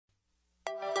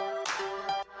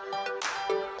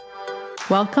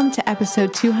Welcome to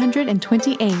episode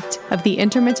 228 of the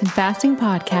Intermittent Fasting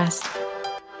Podcast.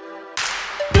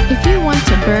 If you want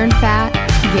to burn fat,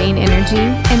 gain energy,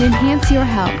 and enhance your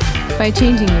health by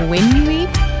changing when you eat,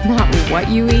 not what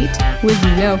you eat, with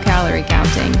no calorie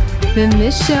counting, then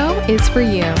this show is for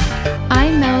you.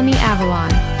 I'm Melanie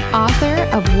Avalon, author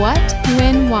of What,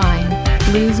 When, Wine,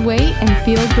 Lose Weight and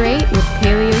Feel Great with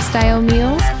Paleo-Style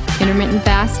Meals, Intermittent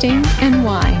Fasting, and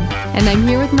Wine. And I'm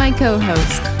here with my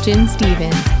co-host, Jen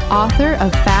Stevens, author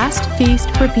of Fast, Feast,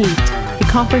 Repeat, the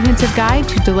comprehensive guide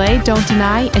to delay, don't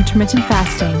deny intermittent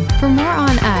fasting. For more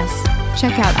on us,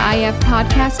 check out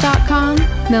ifpodcast.com,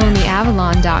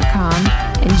 melanieavalon.com,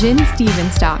 and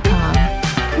jenstevens.com.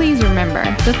 Please remember,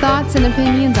 the thoughts and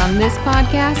opinions on this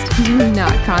podcast do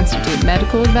not constitute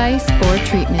medical advice or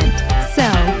treatment. So,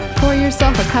 pour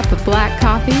yourself a cup of black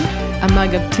coffee, a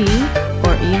mug of tea,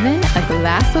 or even a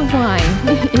glass of wine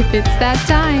if it's that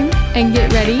time, and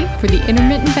get ready for the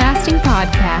Intermittent Fasting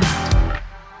Podcast.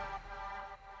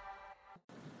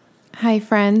 Hi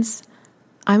friends,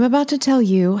 I'm about to tell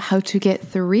you how to get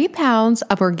 3 pounds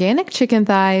of organic chicken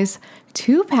thighs,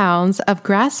 2 pounds of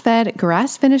grass-fed,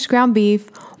 grass-finished ground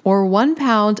beef, or 1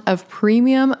 pound of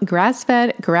premium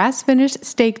grass-fed, grass-finished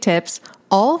steak tips,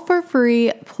 all for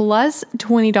free plus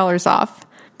 $20 off.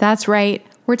 That's right,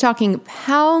 we're talking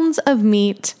pounds of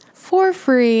meat for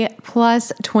free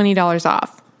plus $20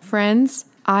 off. Friends,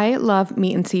 I love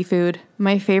meat and seafood.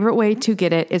 My favorite way to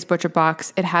get it is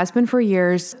ButcherBox. It has been for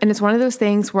years, and it's one of those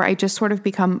things where I just sort of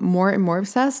become more and more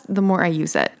obsessed the more I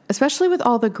use it. Especially with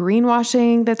all the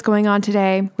greenwashing that's going on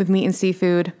today with meat and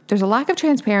seafood, there's a lack of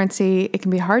transparency. It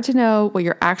can be hard to know what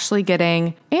you're actually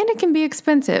getting, and it can be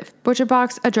expensive.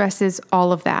 ButcherBox addresses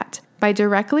all of that. By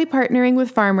directly partnering with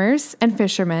farmers and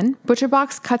fishermen,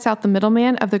 ButcherBox cuts out the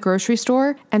middleman of the grocery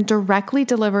store and directly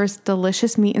delivers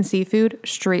delicious meat and seafood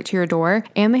straight to your door.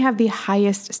 And they have the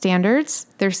highest standards.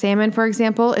 Their salmon, for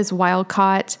example, is wild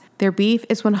caught. Their beef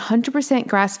is 100%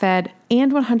 grass-fed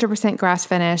and 100%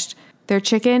 grass-finished. Their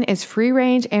chicken is free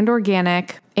range and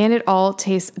organic, and it all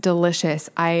tastes delicious.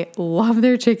 I love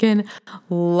their chicken,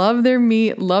 love their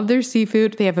meat, love their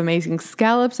seafood. They have amazing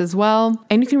scallops as well.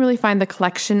 And you can really find the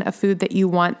collection of food that you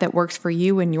want that works for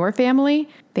you and your family.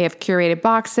 They have curated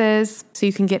boxes, so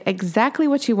you can get exactly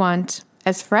what you want,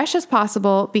 as fresh as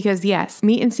possible, because yes,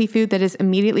 meat and seafood that is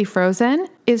immediately frozen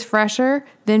is fresher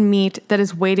than meat that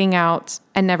is waiting out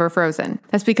and never frozen.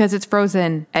 That's because it's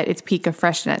frozen at its peak of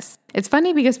freshness. It's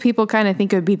funny because people kind of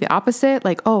think it would be the opposite,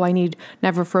 like, oh, I need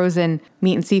never frozen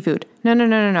meat and seafood.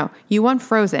 No. You want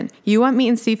frozen. You want meat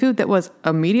and seafood that was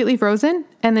immediately frozen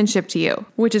and then shipped to you,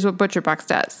 which is what ButcherBox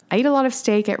does. I eat a lot of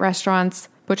steak at restaurants.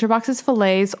 ButcherBox's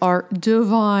fillets are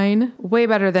divine, way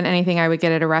better than anything I would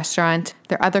get at a restaurant.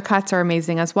 Their other cuts are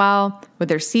amazing as well. With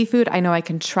their seafood, I know I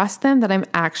can trust them that I'm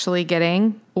actually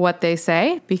getting what they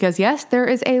say, because yes, there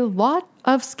is a lot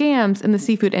of scams in the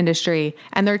seafood industry,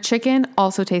 and their chicken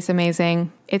also tastes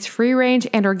amazing. It's free range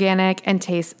and organic and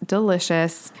tastes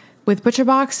delicious. With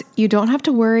ButcherBox, you don't have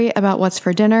to worry about what's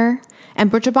for dinner, and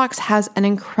ButcherBox has an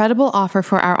incredible offer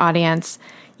for our audience.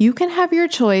 You can have your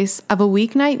choice of a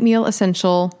weeknight meal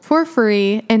essential for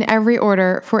free in every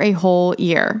order for a whole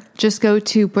year. Just go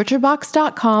to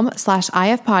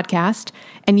butcherbox.com/ifpodcast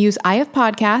and use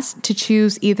ifpodcast to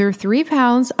choose either 3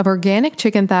 pounds of organic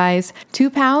chicken thighs,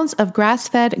 2 pounds of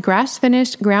grass-fed,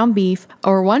 grass-finished ground beef,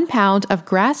 or 1 pound of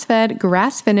grass-fed,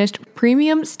 grass-finished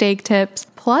premium steak tips,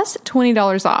 plus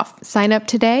 $20 off. Sign up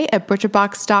today at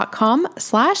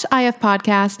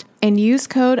butcherbox.com/ifpodcast and use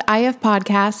code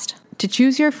ifpodcast to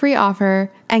choose your free offer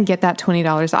and get that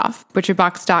 $20 off.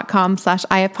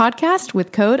 butcherbox.com/ifpodcast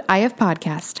with code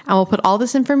ifpodcast. And we'll put all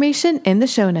this information in the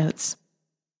show notes.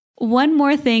 One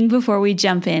more thing before we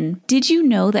jump in. Did you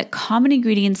know that common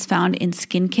ingredients found in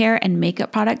skincare and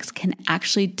makeup products can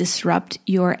actually disrupt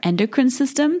your endocrine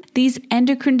system? These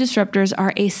endocrine disruptors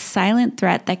are a silent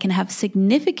threat that can have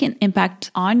significant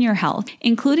impact on your health,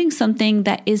 including something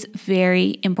that is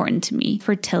very important to me,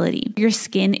 fertility. Your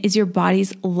skin is your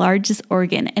body's largest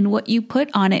organ, and what you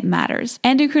put on it matters.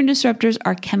 Endocrine disruptors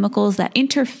are chemicals that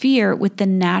interfere with the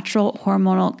natural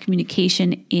hormonal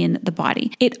communication in the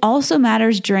body. It also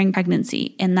matters during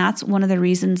pregnancy, and that's one of the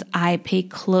reasons I pay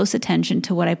close attention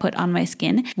to what I put on my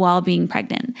skin while being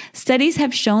pregnant. Studies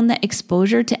have shown that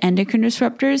exposure to endocrine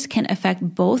disruptors can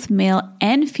affect both male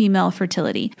and female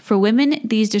fertility. For women,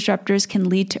 these disruptors can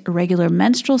lead to irregular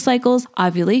menstrual cycles,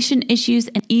 ovulation issues,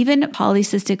 and even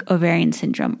polycystic ovarian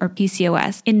syndrome, or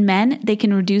PCOS. In men, they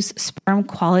can reduce sperm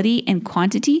quality and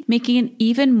quantity, making it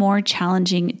even more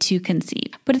challenging to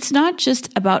conceive. But it's not just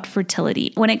about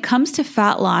fertility. When it comes to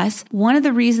fat loss, one of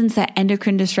the reasons reasons that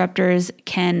endocrine disruptors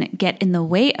can get in the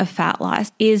way of fat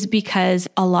loss is because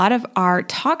a lot of our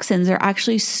toxins are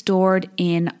actually stored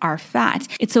in our fat.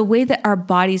 It's a way that our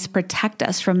bodies protect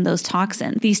us from those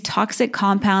toxins. These toxic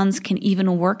compounds can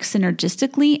even work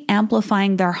synergistically,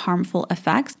 amplifying their harmful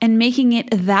effects and making it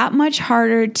that much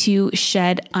harder to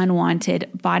shed unwanted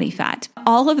body fat.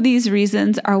 All of these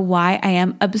reasons are why I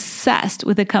am obsessed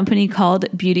with a company called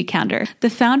Beautycounter.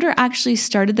 The founder actually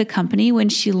started the company when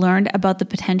she learned about the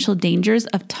potential dangers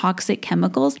of toxic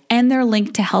chemicals and their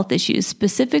link to health issues,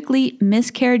 specifically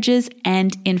miscarriages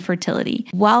and infertility.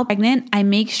 While pregnant, I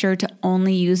make sure to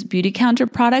only use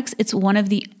Beautycounter products. It's one of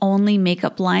the only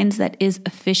makeup lines that is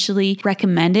officially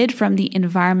recommended from the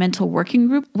Environmental Working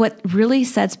Group. What really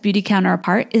sets Beautycounter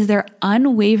apart is their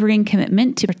unwavering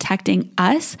commitment to protecting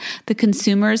us, the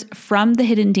consumers, from the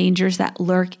hidden dangers that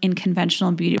lurk in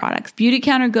conventional beauty products.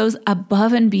 Beautycounter goes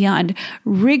above and beyond,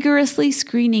 rigorously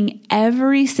screening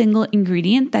every single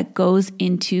ingredient that goes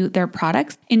into their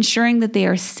products, ensuring that they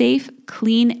are safe,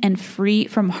 clean, and free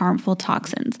from harmful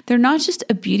toxins. They're not just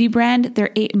a beauty brand,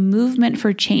 they're a movement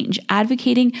for change,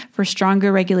 advocating for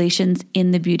stronger regulations in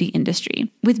the beauty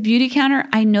industry. With Beautycounter,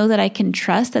 I know that I can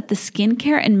trust that the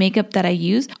skincare and makeup that I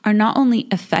use are not only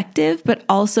effective, but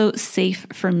also safe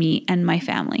for me and my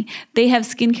family. They have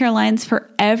skincare lines for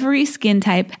every skin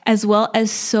type, as well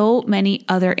as so many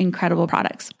other incredible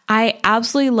products. I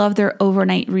absolutely love their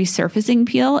overnight resurfacing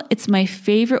peel. It's my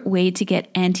favorite way to get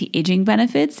anti-aging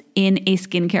benefits in a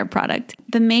skincare product.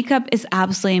 The makeup is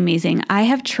absolutely amazing. I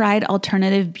have tried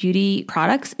alternative beauty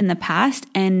products in the past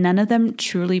and none of them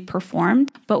truly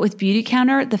performed. But with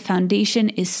Beautycounter, the foundation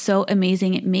is so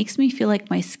amazing. It makes me feel like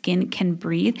my skin can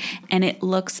breathe and it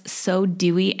looks so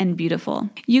dewy and beautiful.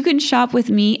 You can shop with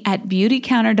me at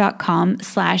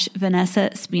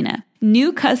beautycounter.com/Vanessa Spina.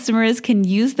 New customers can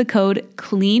use the code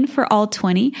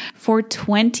CLEANFORALL20 for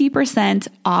 20%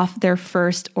 off their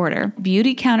first order.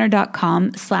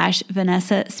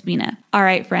 Beautycounter.com/Vanessa Spina. All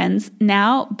right, friends,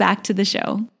 now back to the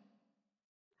show.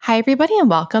 Hi, everybody, and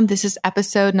welcome. This is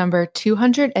episode number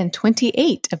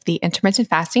 228 of the Intermittent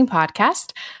Fasting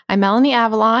Podcast. I'm Melanie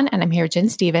Avalon, and I'm here with Jen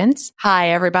Stevens.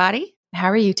 Hi, everybody. How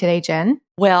are you today, Jen?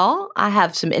 Well, I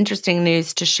have some interesting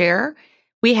news to share.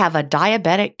 We have a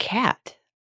diabetic cat.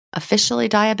 Officially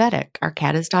diabetic. Our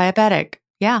cat is diabetic.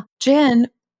 Yeah. Jen,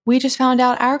 we just found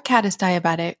out our cat is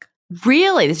diabetic.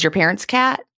 Really? This is your parents'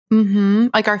 cat? Mm-hmm.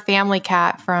 Like our family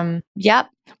cat from... Yep.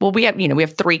 Well, we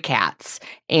have 3 cats,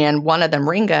 and one of them,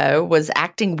 Ringo, was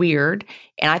acting weird,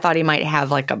 and I thought he might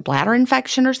have like a bladder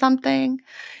infection or something.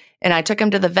 And I took him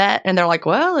to the vet, and they're like,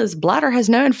 well, his bladder has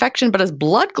no infection, but his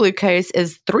blood glucose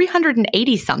is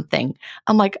 380 something.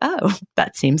 I'm like, oh,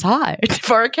 that seems high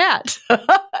for a cat.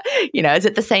 Is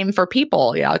it the same for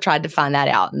people? I tried to find that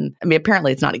out. And I mean,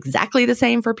 apparently it's not exactly the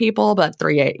same for people, but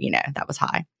 380, that was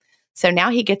high. So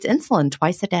now he gets insulin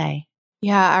twice a day.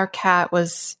 Yeah, our cat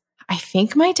was, I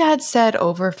think my dad said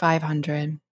over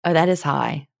 500. Oh, that is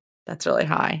high. That's really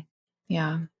high.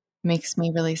 Yeah, makes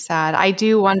me really sad. I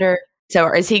do wonder... So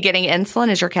is he getting insulin?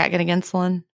 Is your cat getting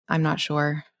insulin? I'm not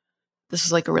sure. This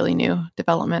is like a really new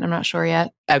development. I'm not sure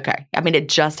yet. Okay. I mean, it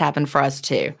just happened for us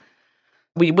too.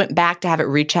 We went back to have it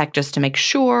rechecked just to make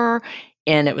sure,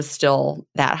 and it was still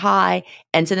that high.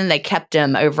 And so then they kept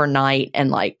him overnight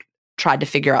and tried to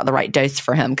figure out the right dose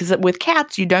for him. Because with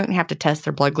cats, you don't have to test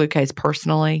their blood glucose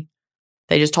personally.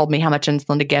 They just told me how much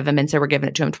insulin to give him, and so we're giving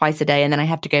it to him twice a day. And then I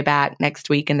have to go back next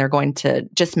week, and they're going to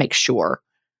just make sure.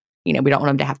 We don't want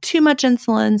him to have too much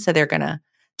insulin, so they're going to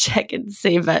check and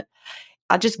see. But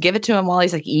I'll just give it to him while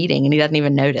he's eating, and he doesn't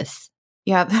even notice.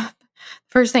 Yeah. The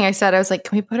first thing I said, I was like,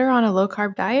 can we put her on a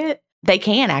low-carb diet? They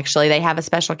can, actually. They have a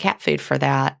special cat food for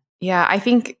that. Yeah, I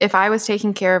think if I was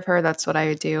taking care of her, that's what I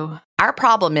would do. Our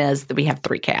problem is that we have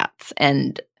 3 cats,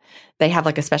 and they have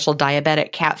a special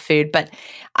diabetic cat food. But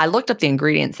I looked up the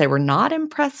ingredients. They were not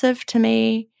impressive to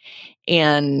me.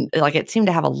 And it seemed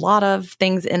to have a lot of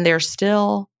things in there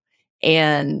still.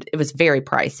 And it was very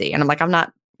pricey. And I'm like, I'm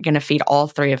not going to feed all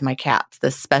 3 of my cats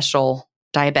this special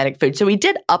diabetic food. So we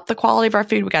did up the quality of our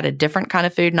food. We got a different kind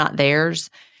of food, not theirs.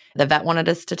 The vet wanted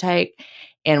us to take.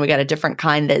 And we got a different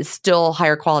kind that is still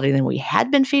higher quality than we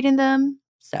had been feeding them.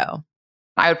 So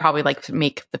I would probably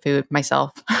make the food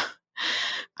myself.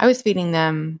 I was feeding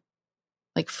them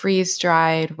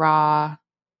freeze-dried, raw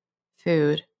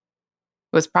food. It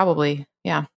was probably,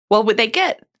 yeah. Well, they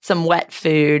get some wet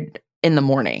food in the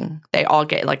morning. They all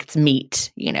get it's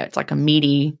meat, it's a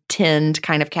meaty tinned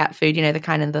kind of cat food, the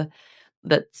kind of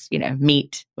that's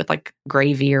meat with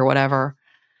gravy or whatever.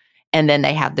 And then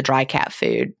they have the dry cat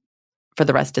food for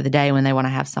the rest of the day when they want to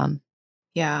have some.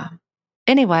 Yeah.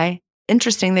 Anyway,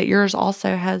 interesting that yours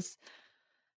also has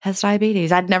has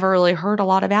diabetes. I'd never really heard a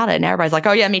lot about it. And everybody's like,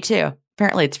 oh, yeah, me too.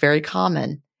 Apparently, it's very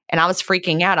common. And I was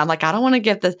freaking out. I'm like, I don't want to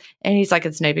give this. And he's like,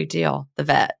 it's no big deal, the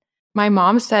vet. My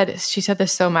mom said, she said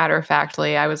this so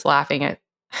matter-of-factly. I was laughing at,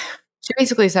 she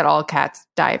basically said all cats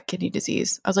die of kidney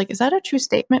disease. I was like, is that a true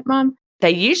statement, Mom?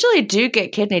 They usually do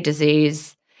get kidney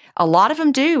disease. A lot of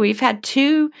them do. We've had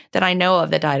 2 that I know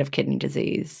of that died of kidney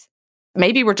disease.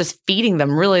 Maybe we're just feeding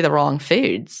them really the wrong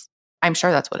foods. I'm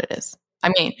sure that's what it is.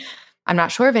 I mean, I'm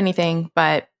not sure of anything,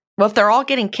 but well, if they're all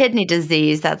getting kidney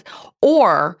disease,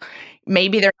 or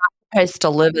maybe they're not supposed to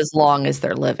live as long as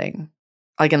they're living,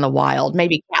 like in the wild.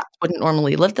 Maybe cats wouldn't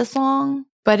normally live this long.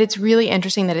 But it's really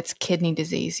interesting that it's kidney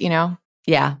disease, you know?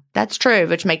 Yeah, that's true,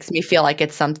 which makes me feel like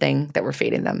it's something that we're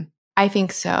feeding them. I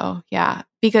think so, yeah.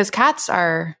 Because cats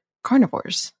are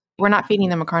carnivores. We're not feeding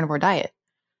them a carnivore diet.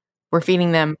 We're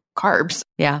feeding them carbs.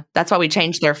 Yeah, that's why we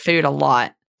change their food a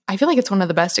lot. I feel like it's one of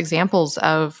the best examples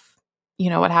of,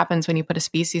 what happens when you put a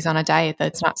species on a diet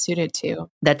that's not suited to.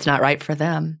 That's not right for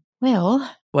them. Well,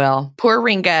 poor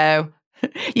Ringo.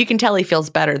 You can tell he feels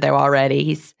better though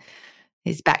already.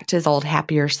 He's back to his old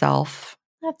happier self.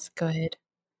 That's good.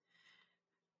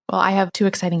 Well, I have 2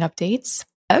 exciting updates.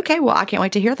 Okay, well, I can't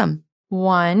wait to hear them.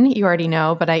 One, you already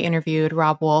know, but I interviewed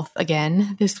Rob Wolf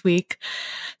again this week.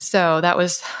 So that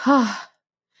was,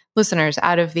 listeners,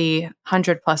 out of the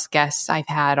 100+ guests I've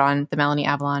had on the Melanie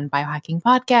Avalon Biohacking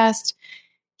Podcast,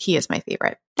 he is my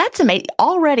favorite. That's amazing.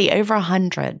 Already over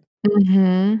 100.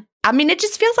 Mm-hmm. I mean, it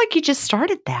just feels like you just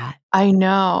started that. I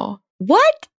know.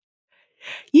 What?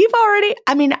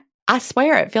 I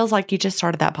swear it feels like you just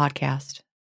started that podcast.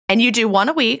 And you do 1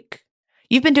 a week.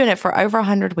 You've been doing it for over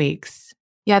 100 weeks.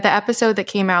 Yeah, the episode that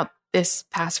came out this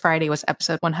past Friday was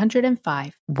episode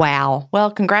 105. Wow. Well,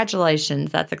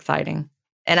 congratulations. That's exciting.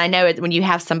 And I know when you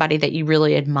have somebody that you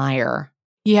really admire.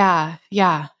 Yeah.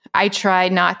 I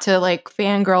tried not to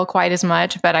fangirl quite as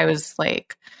much, but I was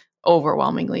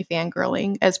overwhelmingly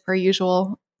fangirling as per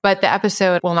usual. But the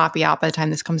episode will not be out by the time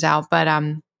this comes out, but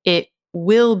it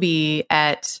will be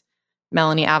at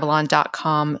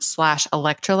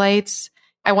melanieavalon.com/electrolytes.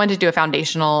 I wanted to do a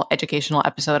foundational educational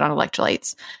episode on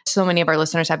electrolytes. So many of our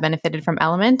listeners have benefited from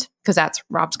Element because that's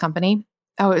Rob's company.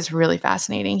 Oh, it was really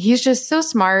fascinating. He's just so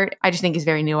smart. I just think he's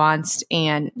very nuanced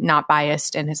and not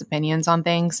biased in his opinions on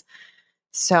things.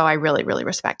 So I really, really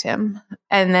respect him.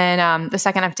 And then the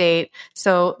second update.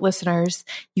 So listeners,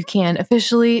 you can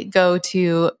officially go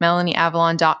to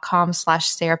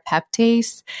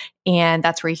melanieavalon.com/serapeptase. And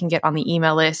that's where you can get on the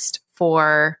email list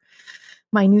for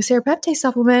my new serapeptase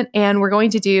supplement. And we're going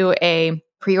to do a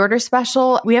pre-order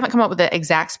special. We haven't come up with the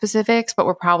exact specifics, but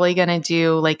we're probably going to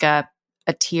do a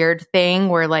tiered thing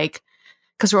where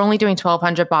because we're only doing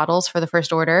 1,200 bottles for the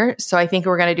first order. So I think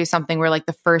we're going to do something where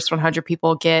the first 100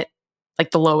 people get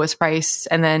the lowest price,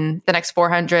 and then the next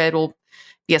 400 will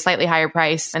be a slightly higher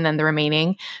price, and then the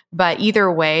remaining. But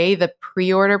either way, the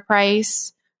pre-order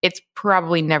price, it's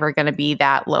probably never going to be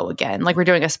that low again. We're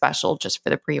doing a special just for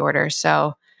the pre-order.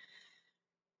 So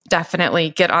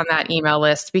definitely get on that email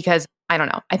list because I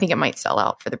don't know. I think it might sell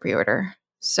out for the pre-order.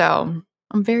 So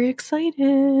I'm very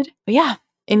excited. But yeah,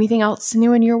 anything else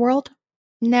new in your world?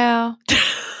 No.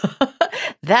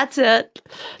 That's it.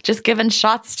 Just giving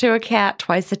shots to a cat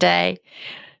twice a day.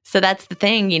 So that's the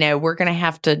thing, we're going to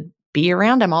have to be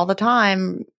around him all the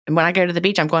time. And when I go to the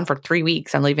beach, I'm going for 3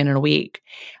 weeks. I'm leaving in a week.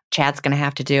 Chad's going to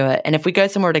have to do it. And if we go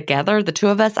somewhere together, the 2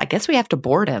 of us, I guess we have to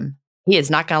board him. He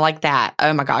is not going to like that.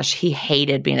 Oh my gosh. He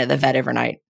hated being at the vet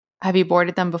overnight. Have you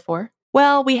boarded them before?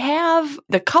 Well, we have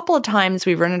the couple of times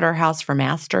we've rented our house for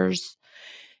masters.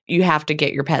 You have to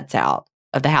get your pets out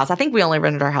of the house. I think we only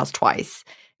rented our house twice.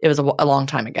 It was a long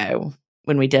time ago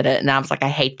when we did it. And I was like, I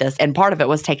hate this. And part of it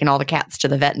was taking all the cats to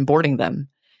the vet and boarding them.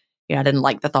 I didn't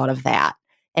like the thought of that.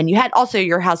 And you had also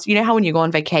your house, how when you go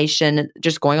on vacation,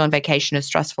 just going on vacation is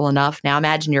stressful enough. Now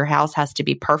imagine your house has to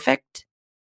be perfect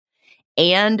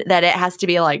and that it has to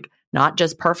be not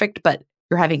just perfect, but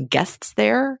you're having guests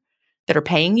there that are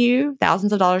paying you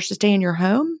thousands of dollars to stay in your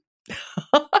home.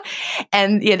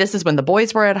 And this is when the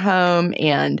boys were at home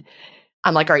and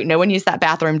I'm like, all right, no one use that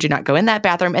bathroom. Do not go in that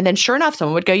bathroom. And then sure enough,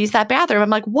 someone would go use that bathroom. I'm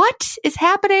like, what is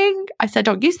happening? I said,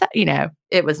 don't use that.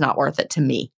 It was not worth it to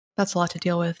me. That's a lot to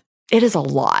deal with. It is a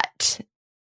lot,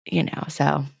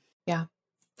 so. Yeah.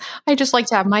 I just like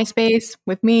to have my space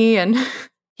with me and.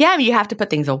 Yeah, you have to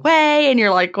put things away. And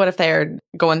you're like, what if they're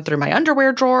going through my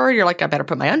underwear drawer? You're like, I better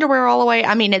put my underwear all away.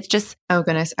 It's just. Oh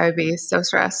goodness, I would be so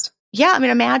stressed. Yeah,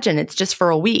 imagine it's just for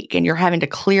a week and you're having to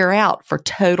clear out for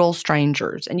total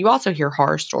strangers. And you also hear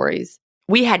horror stories.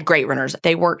 We had great renters.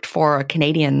 They worked for a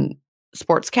Canadian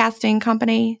sportscasting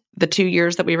company. The 2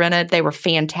 years that we rented, they were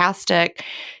fantastic.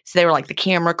 So they were like the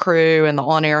camera crew and the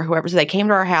on-air, whoever. So they came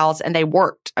to our house and they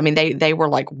worked. I mean, they were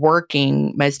like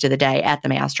working most of the day at the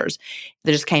Masters.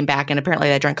 They just came back and apparently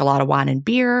they drank a lot of wine and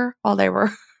beer while they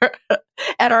were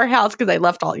at our house because they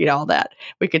left all that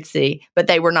we could see. But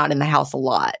they were not in the house a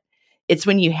lot. It's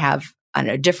when you have, I don't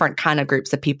know, different kind of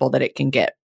groups of people that it can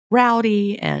get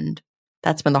rowdy, and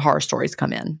that's when the horror stories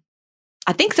come in.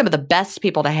 I think some of the best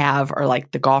people to have are like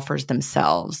the golfers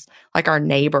themselves. Like our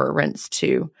neighbor rents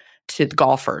to the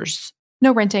golfers.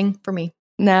 No renting for me.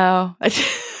 No. And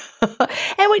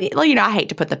I hate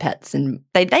to put the pets in.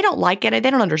 They don't like it.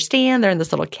 They don't understand. They're in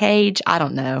this little cage. I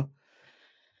don't know.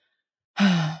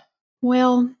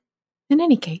 Well, in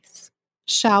any case,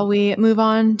 shall we move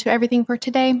on to everything for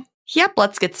today? Yep,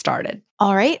 let's get started.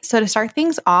 All right. So to start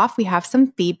things off, we have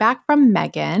some feedback from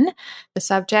Megan. The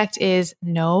subject is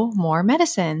no more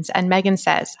medicines. And Megan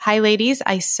says, "Hi, ladies.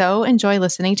 I so enjoy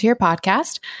listening to your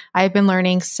podcast. I have been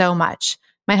learning so much.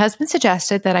 My husband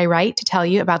suggested that I write to tell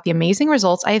you about the amazing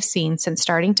results I have seen since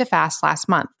starting to fast last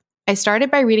month. I started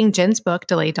by reading Jen's book,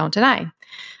 Delay, Don't Deny.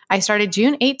 I started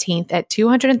June 18th at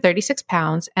 236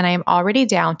 pounds, and I am already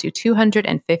down to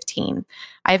 215.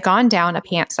 I have gone down a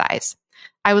pant size.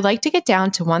 I would like to get down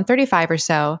to 135 or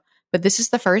so, but this is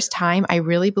the first time I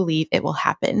really believe it will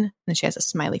happen." And she has a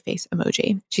smiley face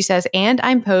emoji. She says, "And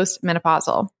I'm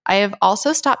post-menopausal. I have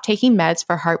also stopped taking meds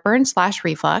for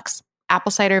heartburn/reflux,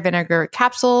 apple cider vinegar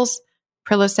capsules,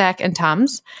 Prilosec and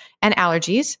Tums, and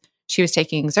allergies. She was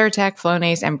taking Zyrtec,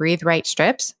 Flonase, and Breathe Right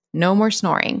strips. No more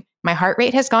snoring. My heart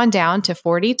rate has gone down to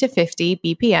 40 to 50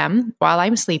 BPM while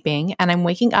I'm sleeping, and I'm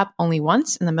waking up only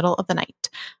once in the middle of the night.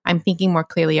 I'm thinking more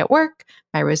clearly at work.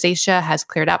 My rosacea has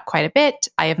cleared up quite a bit.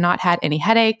 I have not had any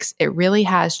headaches. It really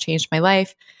has changed my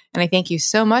life, and I thank you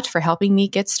so much for helping me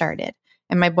get started.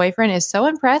 And my boyfriend is so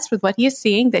impressed with what he is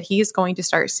seeing that he is going to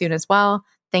start soon as well.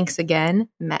 Thanks again,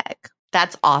 Meg."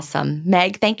 That's awesome.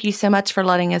 Meg, thank you so much for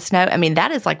letting us know. I mean,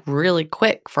 that is like really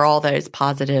quick for all those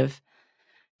positive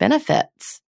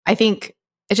benefits. I think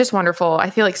it's just wonderful. I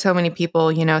feel like so many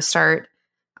people, start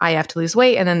I have to lose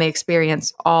weight and then they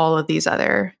experience all of these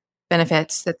other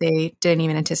benefits that they didn't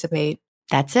even anticipate.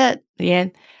 That's it. Yeah.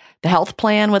 The health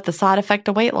plan with the side effect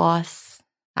of weight loss.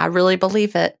 I really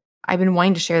believe it. I've been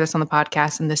wanting to share this on the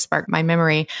podcast, and this sparked my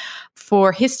memory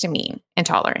for histamine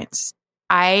intolerance.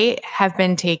 I have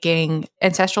been taking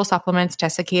ancestral supplements,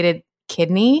 desiccated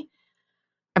kidney.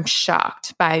 I'm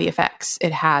shocked by the effects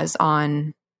it has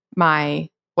on my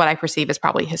what I perceive as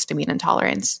probably histamine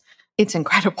intolerance. It's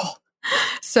incredible.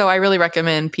 So I really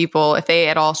recommend people, if they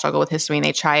at all struggle with histamine,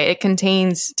 they try it. It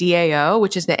contains DAO,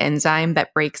 which is the enzyme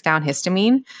that breaks down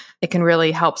histamine. It can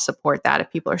really help support that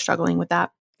if people are struggling with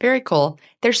that. Very cool.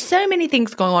 There's so many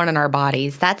things going on in our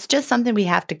bodies. That's just something we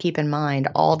have to keep in mind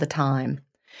all the time,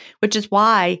 which is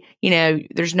why,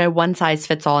 there's no one size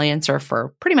fits all answer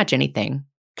for pretty much anything,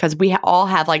 because we all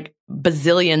have like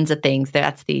bazillions of things.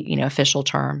 That's the, official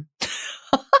term.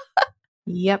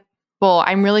 Yep. Well,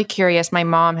 I'm really curious. My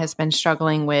mom has been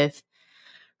struggling with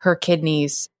her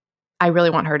kidneys. I really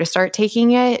want her to start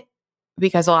taking it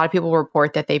because a lot of people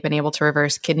report that they've been able to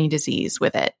reverse kidney disease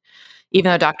with it,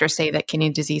 even though doctors say that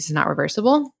kidney disease is not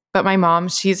reversible. But my mom,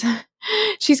 she's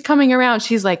coming around.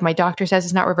 She's like, my doctor says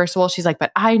it's not reversible. She's like,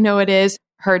 but I know it is.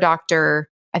 Her doctor,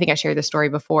 I think I shared this story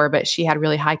before, but she had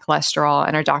really high cholesterol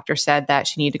and her doctor said that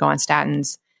she needed to go on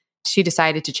statins. She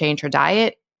decided to change her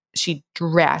diet. She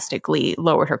drastically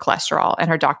lowered her cholesterol. And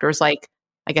her doctor was like,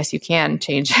 I guess you can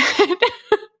change it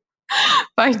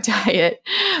by diet.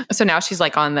 So now she's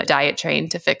like on the diet train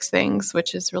to fix things,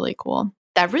 which is really cool.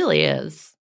 That really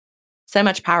is. So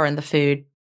much power in the food.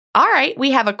 All right.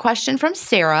 We have a question from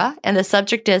Sarah, and the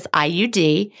subject is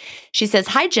IUD. She says,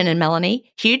 "Hi, Jen and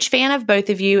Melanie. Huge fan of both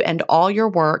of you and all your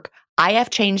work. IF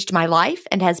changed my life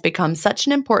and has become such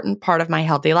an important part of my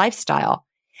healthy lifestyle.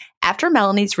 After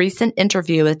Melanie's recent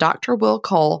interview with Dr. Will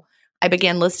Cole, I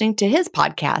began listening to his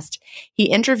podcast. He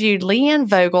interviewed Leanne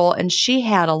Vogel, and she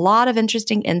had a lot of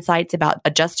interesting insights about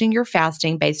adjusting your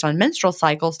fasting based on menstrual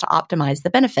cycles to optimize the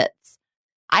benefits.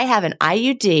 I have an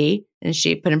IUD," and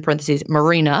she put in parentheses,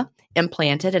 Mirena,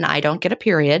 implanted, and I don't get a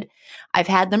period. I've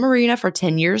had the Mirena for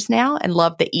 10 years now and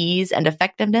love the ease and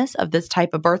effectiveness of this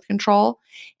type of birth control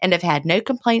and have had no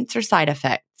complaints or side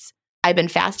effects. I've been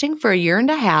fasting for a year and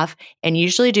a half and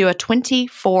usually do a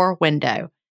 24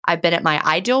 window. I've been at my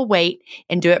ideal weight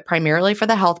and do it primarily for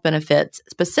the health benefits,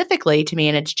 specifically to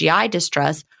manage GI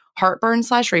distress,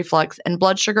 heartburn/reflux, and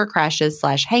blood sugar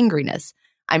crashes/hangriness.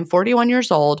 I'm 41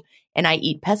 years old and I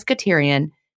eat pescatarian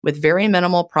with very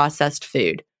minimal processed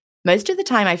food. Most of the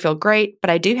time I feel great, but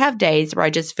I do have days where I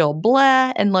just feel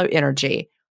blah and low energy.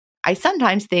 I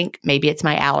sometimes think maybe it's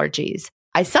my allergies.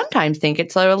 I sometimes think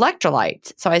it's low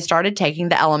electrolytes, so I started taking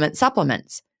the element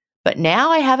supplements. But now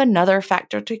I have another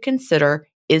factor to consider.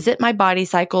 Is it my body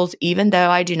cycles even though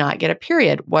I do not get a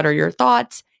period? What are your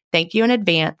thoughts? Thank you in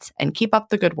advance and keep up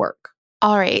the good work.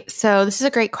 All right. So this is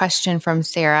a great question from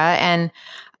Sarah. And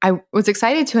I was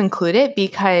excited to include it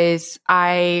because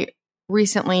I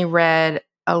recently read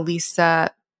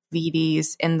Elisa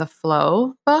Vidi's In the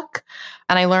Flow book.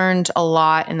 And I learned a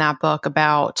lot in that book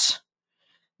about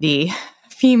the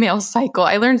female cycle.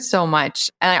 I learned so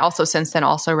much. And I also since then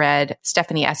also read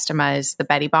Stephanie Estema's The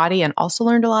Betty Body and also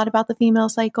learned a lot about the female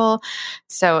cycle.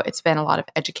 So it's been a lot of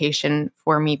education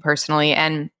for me personally.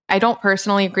 And I don't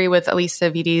personally agree with Elisa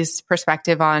Vidi's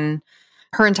perspective on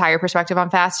her entire perspective on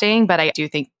fasting, but I do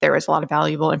think there is a lot of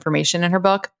valuable information in her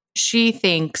book. She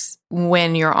thinks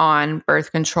when you're on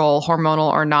birth control,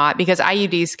 hormonal or not, because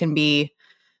IUDs can be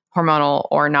hormonal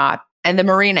or not. And the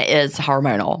Mirena is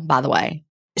hormonal, by the way.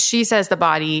 She says the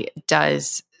body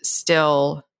does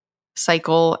still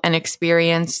cycle and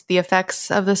experience the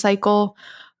effects of the cycle.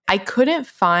 I couldn't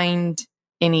find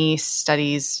any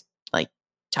studies like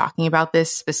talking about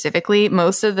this specifically.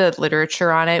 Most of the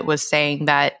literature on it was saying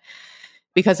that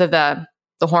because of the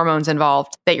hormones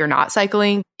involved, that you're not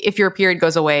cycling. If your period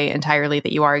goes away entirely,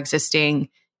 that you are existing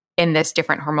in this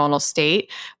different hormonal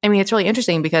state. I mean, it's really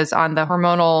interesting because on the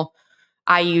hormonal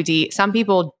IUD, some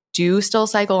people do still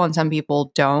cycle and some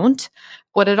people don't.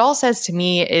 What it all says to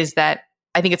me is that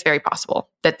I think it's very possible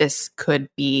that this could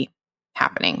be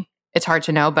happening. It's hard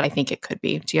to know, but I think it could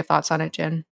be. Do you have thoughts on it,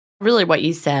 Jen? Really what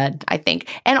you said, I think.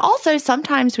 And also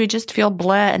sometimes we just feel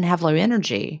blah and have low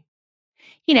energy.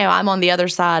 You know, I'm on the other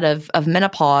side of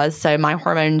menopause, so my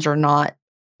hormones are not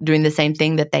doing the same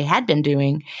thing that they had been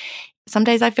doing. Some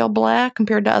days I feel blah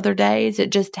compared to other days.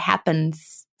 It just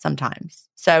happens sometimes.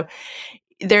 So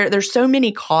there's so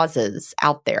many causes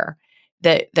out there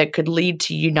that could lead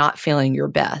to you not feeling your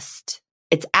best.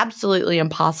 It's absolutely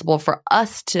impossible for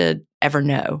us to ever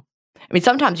know. I mean,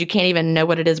 sometimes you can't even know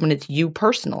what it is when it's you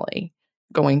personally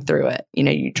going through it. You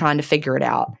know, you're trying to figure it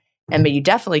out. But you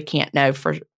definitely can't know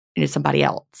for somebody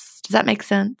else. Does that make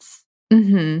sense?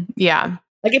 Mm-hmm. Yeah.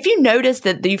 Like if you notice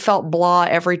that you felt blah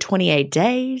every 28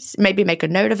 days, maybe make a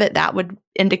note of it. That would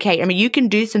indicate, I mean, you can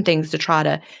do some things to try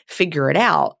to figure it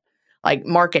out. Like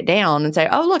mark it down and say,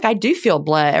 oh, look, I do feel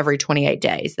blah every 28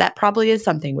 days. That probably is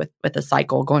something with a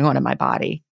cycle going on in my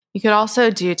body. You could also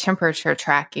do temperature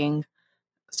tracking.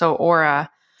 So Aura,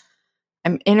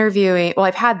 I'm interviewing, well,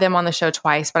 I've had them on the show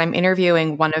twice, but I'm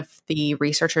interviewing one of the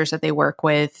researchers that they work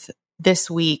with this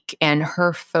week, and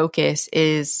her focus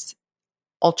is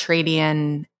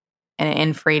ultradian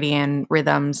and infradian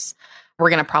rhythms. We're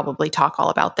going to probably talk all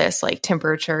about this, like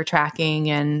temperature tracking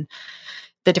and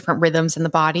the different rhythms in the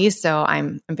body. So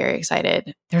I'm very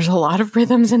excited. There's a lot of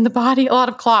rhythms in the body, a lot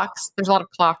of clocks. There's a lot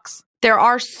of clocks. There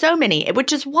are so many,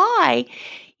 which is why,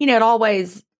 it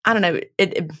always, I don't know,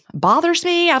 it bothers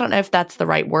me. I don't know if that's the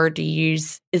right word to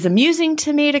use. Is amusing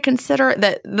to me to consider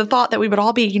that the thought that we would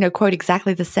all be, quote,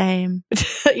 exactly the same,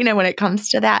 when it comes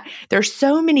to that. There's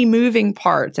so many moving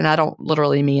parts. And I don't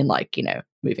literally mean like,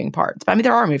 moving parts. But I mean,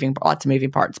 there are lots of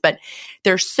moving parts, but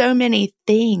there's so many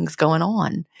things going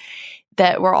on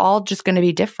that we're all just going to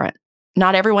be different.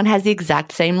 Not everyone has the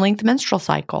exact same length menstrual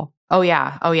cycle. Oh,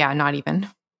 yeah. Not even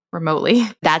remotely.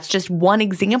 That's just one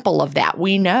example of that.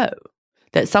 We know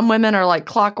that some women are like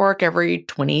clockwork every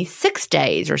 26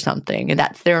 days or something, and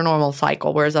that's their normal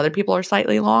cycle, whereas other people are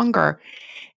slightly longer.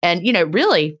 And,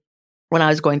 really, when I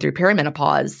was going through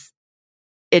perimenopause,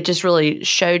 it just really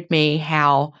showed me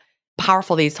how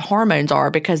powerful these hormones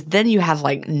are, because then you have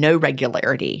like no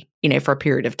regularity, for a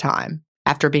period of time.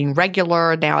 After being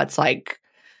regular, now it's like,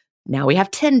 now we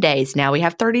have 10 days, now we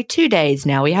have 32 days,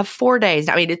 now we have 4 days.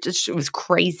 I mean, it was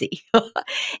crazy.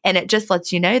 And it just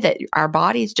lets you know that our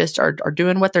bodies just are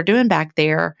doing what they're doing back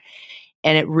there.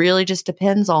 And it really just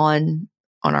depends on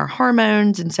our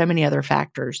hormones and so many other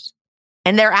factors.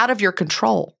 And they're out of your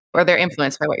control. Or they're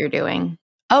influenced by what you're doing.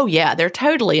 Oh, yeah. They're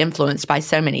totally influenced by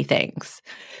so many things.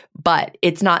 But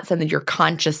it's not something you're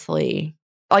consciously...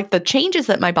 Like the changes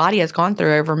that my body has gone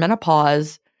through over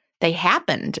menopause, they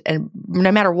happened. And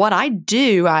no matter what I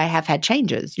do, I have had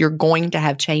changes. You're going to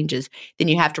have changes. Then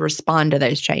you have to respond to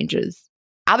those changes.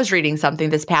 I was reading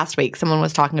something this past week. Someone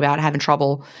was talking about having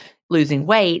trouble losing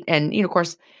weight. And, of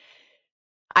course,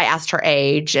 I asked her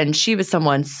age, and she was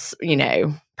someone's,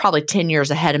 probably 10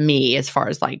 years ahead of me as far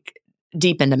as like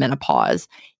deep into menopause.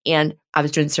 And I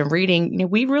was doing some reading.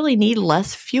 We really need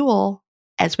less fuel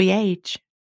as we age.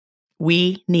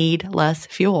 We need less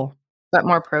fuel. But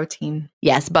more protein.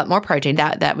 Yes, but more protein.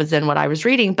 That was in what I was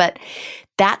reading. But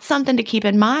that's something to keep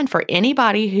in mind for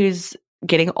anybody who's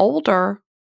getting older.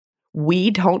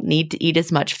 We don't need to eat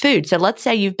as much food. So let's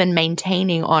say you've been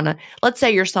maintaining let's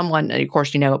say you're someone, of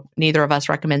course, neither of us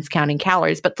recommends counting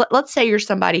calories, but let's say you're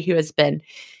somebody who has been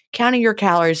counting your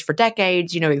calories for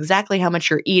decades, you know exactly how much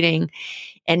you're eating.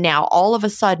 And now all of a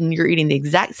sudden you're eating the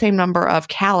exact same number of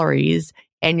calories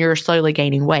and you're slowly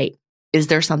gaining weight. Is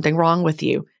there something wrong with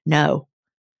you? No.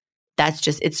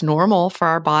 It's normal for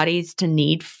our bodies to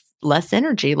need less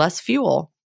energy, less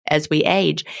fuel as we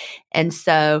age. And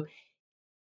so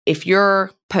if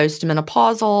you're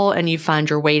postmenopausal and you find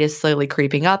your weight is slowly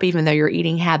creeping up, even though your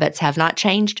eating habits have not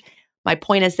changed, my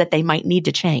point is that they might need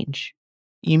to change.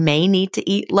 You may need to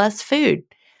eat less food.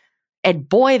 And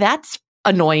boy, that's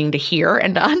annoying to hear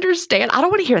and to understand. I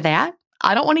don't want to hear that.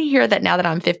 I don't want to hear that now that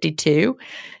I'm 52,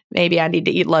 maybe I need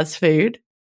to eat less food.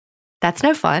 That's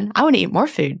no fun. I want to eat more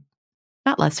food,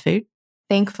 not less food.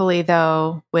 Thankfully,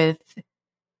 though, with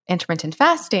intermittent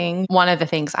fasting, one of the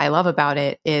things I love about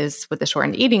it is with the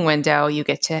shortened eating window, you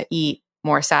get to eat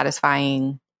more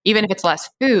satisfying. Even if it's less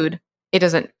food, it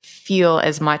doesn't feel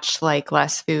as much like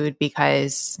less food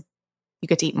because you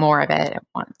get to eat more of it at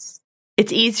once.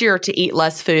 It's easier to eat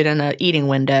less food in an eating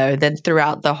window than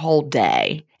throughout the whole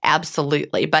day.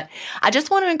 Absolutely. But I just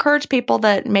want to encourage people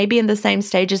that maybe in the same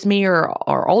stage as me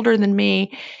or older than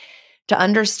me to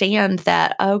understand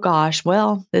that, oh gosh,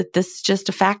 well, this is just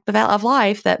a fact of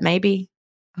life that maybe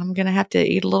I'm going to have to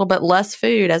eat a little bit less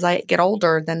food as I get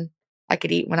older than I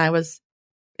could eat when I was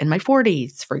in my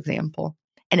 40s, for example.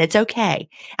 And it's okay.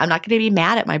 I'm not going to be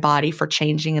mad at my body for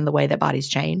changing in the way that bodies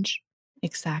change.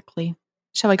 Exactly.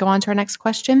 Shall we go on to our next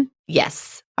question?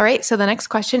 Yes. All right. So the next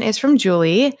question is from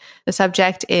Julie. The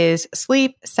subject is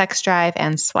sleep, sex drive,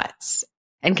 and sweats.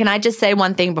 And can I just say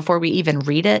one thing before we even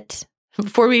read it?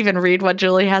 Before we even read what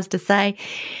Julie has to say,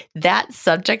 that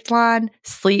subject line,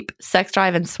 sleep, sex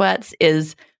drive, and sweats,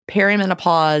 is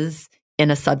perimenopause in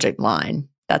a subject line.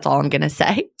 That's all I'm going to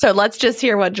say. So let's just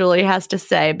hear what Julie has to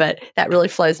say, but that really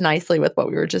flows nicely with what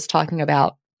we were just talking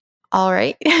about. All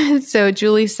right. So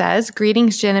Julie says,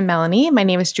 greetings, Jen and Melanie. My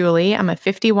name is Julie. I'm a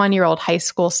 51-year-old high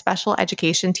school special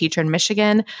education teacher in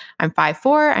Michigan. I'm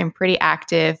 5'4". I'm pretty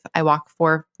active. I walk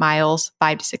 4 miles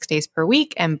 5 to 6 days per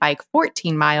week and bike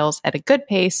 14 miles at a good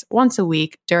pace once a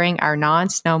week during our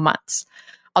non-snow months.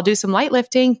 I'll do some light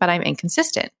lifting, but I'm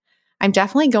inconsistent. I'm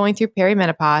definitely going through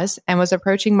perimenopause and was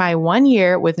approaching my 1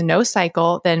 year with no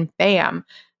cycle. Then bam,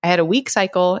 I had a week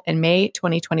cycle in May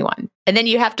 2021. And then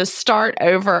you have to start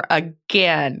over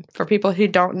again. For people who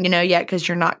don't yet, because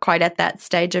you're not quite at that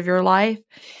stage of your life,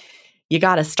 you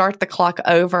got to start the clock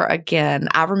over again.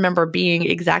 I remember being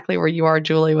exactly where you are,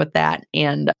 Julie, with that,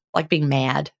 and like being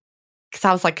mad because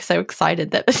I was like so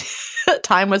excited that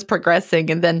time was progressing,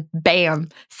 and then bam,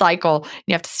 cycle.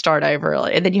 You have to start over,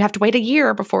 and then you have to wait a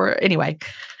year before. Anyway,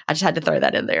 I just had to throw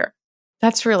that in there.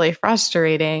 That's really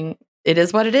frustrating. It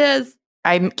is what it is.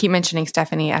 I keep mentioning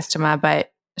Stephanie Estema,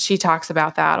 but she talks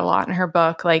about that a lot in her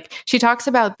book. Like, she talks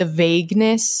about the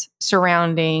vagueness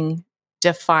surrounding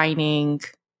defining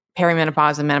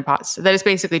perimenopause and menopause. That is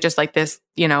basically just like this,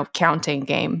 counting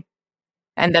game,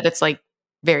 and that it's like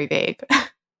very vague.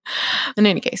 In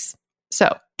any case,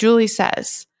 so Julie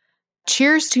says,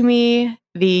 cheers to me.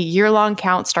 The year-long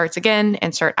count starts again.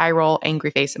 Insert eye roll,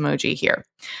 angry face emoji here.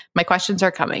 My questions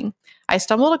are coming. I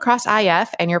stumbled across IF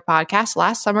and your podcast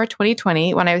last summer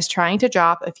 2020 when I was trying to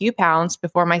drop a few pounds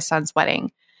before my son's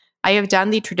wedding. I have done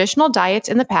the traditional diets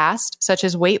in the past, such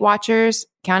as Weight Watchers,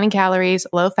 counting calories,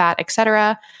 low fat,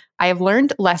 etc. I have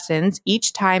learned lessons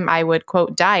each time I would,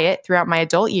 quote, diet throughout my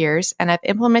adult years, and I've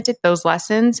implemented those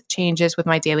lessons changes with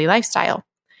my daily lifestyle.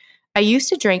 I used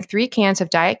to drink 3 cans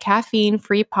of diet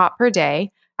caffeine-free pop per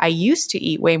day. I used to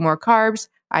eat way more carbs.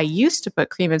 I used to put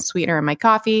cream and sweetener in my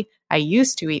coffee. I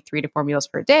used to eat 3 to 4 meals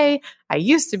per day. I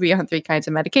used to be on 3 kinds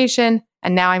of medication,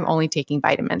 and now I'm only taking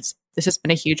vitamins. This has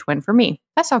been a huge win for me.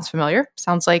 That sounds familiar.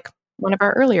 Sounds like one of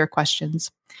our earlier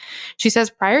questions. She says,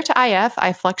 prior to IF,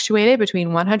 I fluctuated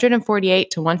between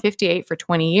 148 to 158 for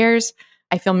 20 years.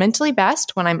 I feel mentally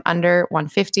best when I'm under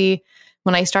 150.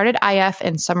 When I started IF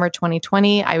in summer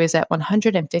 2020, I was at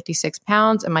 156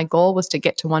 pounds, and my goal was to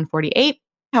get to 148.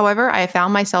 However, I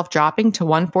found myself dropping to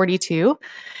 142,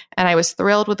 and I was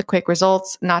thrilled with the quick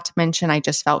results, not to mention I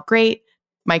just felt great.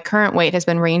 My current weight has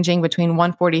been ranging between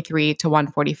 143 to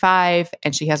 145,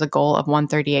 and she has a goal of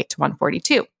 138 to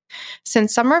 142.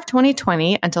 Since summer of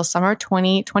 2020 until summer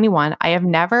 2021, I have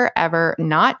never, ever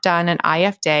not done an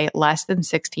IF day less than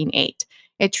 16.8.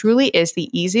 It truly is the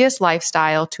easiest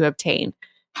lifestyle to obtain.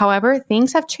 However,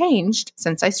 things have changed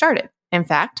since I started. In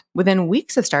fact, within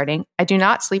weeks of starting, I do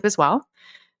not sleep as well.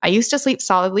 I used to sleep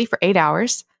solidly for 8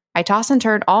 hours. I toss and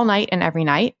turn all night and every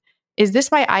night. Is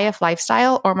this my IF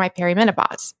lifestyle or my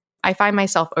perimenopause? I find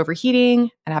myself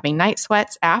overheating and having night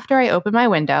sweats after I open my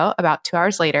window about 2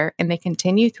 hours later, and they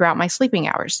continue throughout my sleeping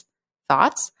hours.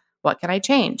 Thoughts? What can I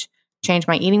change? Change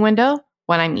my eating window?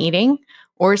 When I'm eating?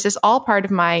 Or is this all part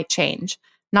of my change?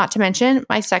 Not to mention,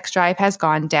 my sex drive has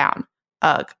gone down.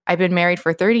 Ugh, I've been married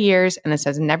for 30 years and this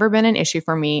has never been an issue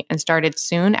for me and started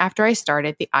soon after I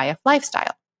started the IF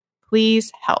lifestyle.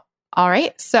 Please help. All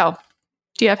right, so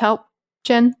do you have help,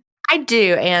 Jen? I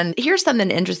do. And here's something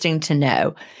interesting to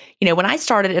know. When I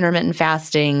started intermittent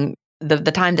fasting, the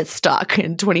time that stuck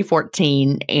in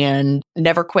 2014 and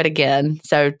never quit again.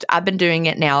 So I've been doing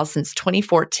it now since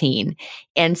 2014.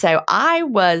 And so I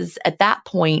was at that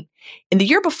point, in the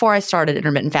year before I started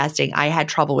intermittent fasting, I had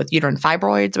trouble with uterine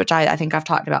fibroids, which I think I've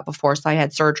talked about before. So I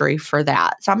had surgery for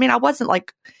that. So, I wasn't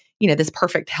like, this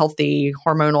perfect, healthy,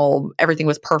 hormonal, everything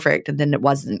was perfect. And then it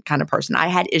wasn't kind of person. I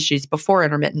had issues before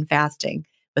intermittent fasting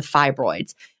with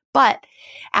fibroids. But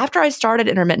after I started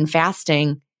intermittent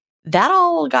fasting, that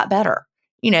all got better.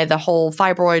 The whole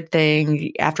fibroid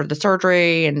thing after the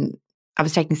surgery, and I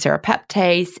was taking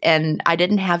serapeptase, and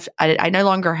I no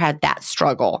longer had that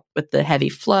struggle with the heavy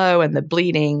flow and the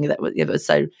bleeding. It was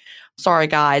so, sorry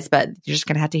guys, but you're just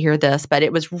going to have to hear this. But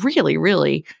it was really,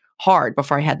 really hard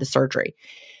before I had the surgery.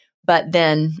 But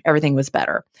then everything was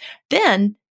better.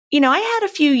 Then, I had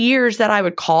a few years that I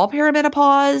would call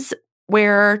perimenopause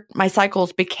where my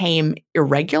cycles became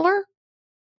irregular,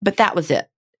 but that was it.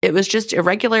 It was just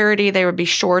irregularity. They would be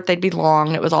short, they'd be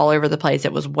long. It was all over the place.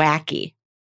 It was wacky.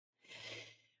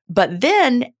 But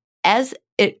then as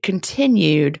it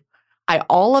continued, I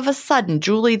all of a sudden,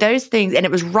 Julie, those things, and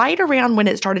it was right around when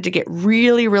it started to get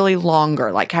really, really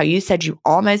longer, like how you said you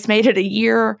almost made it a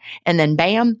year and then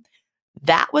bam,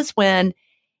 that was when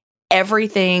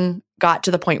everything got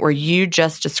to the point where you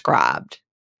just described.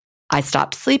 I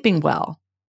stopped sleeping well.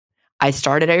 I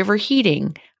started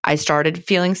overheating. I started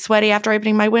feeling sweaty after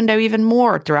opening my window even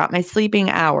more throughout my sleeping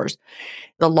hours.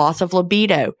 The loss of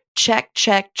libido, check,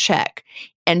 check, check.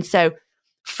 And so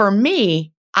for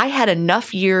me, I had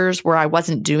enough years where I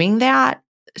wasn't doing that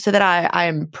so that I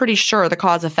am pretty sure the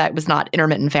cause effect was not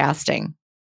intermittent fasting.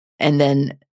 And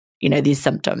then, these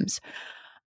symptoms.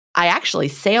 I actually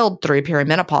sailed through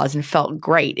perimenopause and felt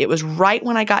great. It was right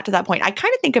when I got to that point. I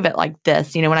kind of think of it like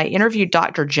this. When I interviewed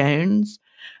Dr. Jones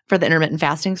for the Intermittent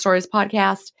Fasting Stories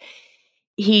podcast,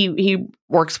 he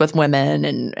works with women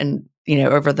and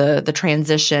over the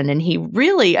transition, and he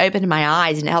really opened my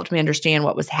eyes and helped me understand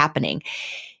what was happening.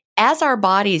 As our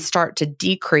bodies start to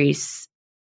decrease,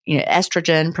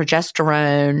 estrogen,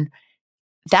 progesterone,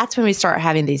 that's when we start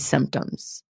having these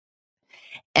symptoms.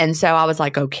 And so I was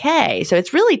like, okay, so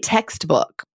it's really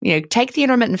textbook. Take the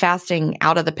intermittent fasting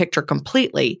out of the picture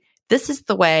completely. This is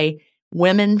the way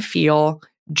women feel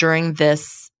during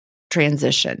this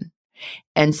transition.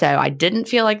 And so I didn't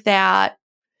feel like that.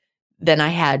 Then I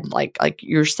had like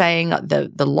you're saying,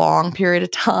 the long period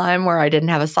of time where I didn't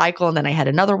have a cycle, and then I had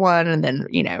another one, and then,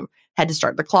 had to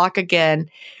start the clock again.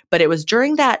 But it was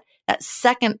during that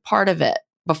second part of it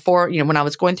before, when I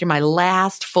was going through my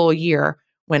last full year,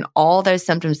 when all those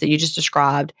symptoms that you just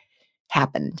described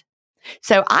happened.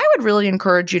 So I would really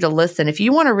encourage you to listen. If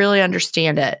you want to really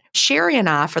understand it, Sherry and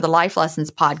I, for the Life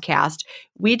Lessons podcast,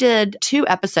 we did 2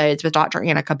 episodes with Dr.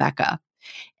 Anna Kabecka,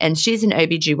 and she's an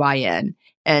OBGYN,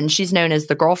 and she's known as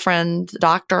the girlfriend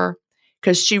doctor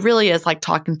because she really is like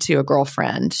talking to a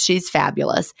girlfriend. She's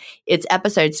fabulous. It's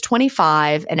episodes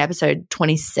 25 and episode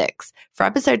 26. For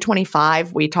episode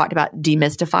 25, we talked about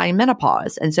demystifying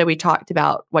menopause. And so we talked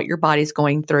about what your body's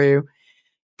going through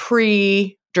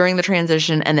during the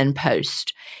transition, and then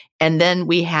post. And then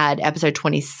we had episode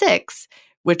 26,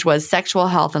 which was sexual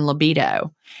health and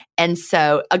libido. And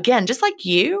so again, just like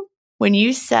you, when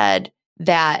you said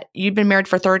that you've been married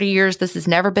for 30 years, this has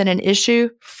never been an issue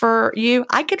for you,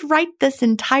 I could write this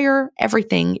entire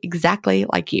everything exactly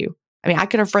like you. I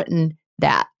could have written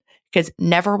that because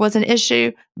never was an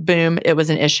issue. Boom, it was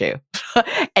an issue.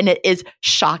 And it is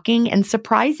shocking and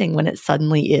surprising when it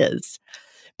suddenly is.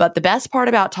 But the best part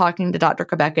about talking to Dr.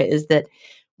 Kabecka is that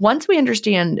once we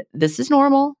understand this is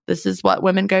normal, this is what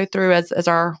women go through as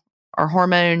our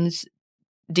hormones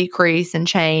decrease and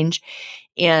change.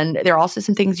 And there are also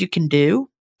some things you can do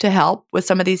to help with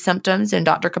some of these symptoms. And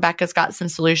Dr. Kabecka's got some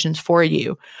solutions for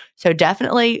you. So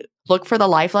definitely look for the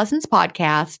Life Lessons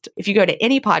podcast. If you go to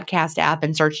any podcast app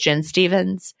and search Jen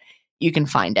Stevens, you can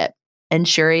find it. And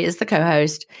Sherry is the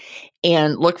co-host.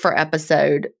 And look for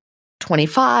episode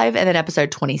 25 and then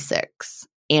episode 26.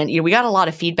 And, we got a lot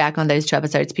of feedback on those 2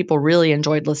 episodes. People really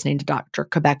enjoyed listening to Dr.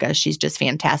 Quebeca. She's just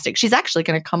fantastic. She's actually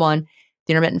going to come on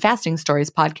the Intermittent Fasting Stories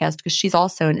podcast because she's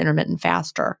also an intermittent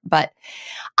faster. But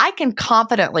I can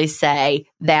confidently say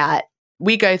that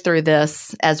we go through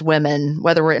this as women,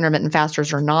 whether we're intermittent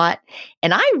fasters or not.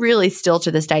 And I really still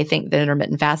to this day think that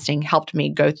intermittent fasting helped me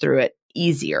go through it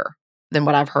easier than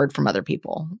what I've heard from other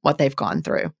people, what they've gone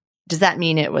through. Does that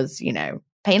mean it was,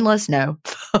 painless? No.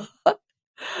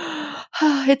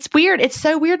 It's weird. It's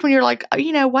so weird when you're like,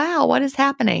 wow, what is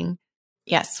happening?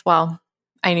 Yes. Well,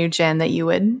 I knew, Jen, that you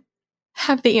would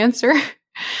have the answer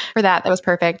for that. That was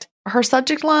perfect. Her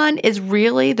subject line is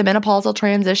really the menopausal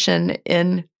transition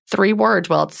in 3 words.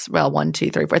 Well, it's 1,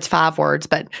 2, 3, 4. It's 5 words,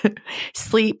 but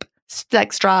sleep,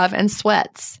 sex drive, and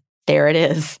sweats. There it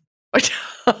is.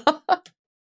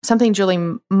 Something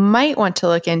Julie might want to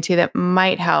look into that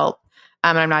might help.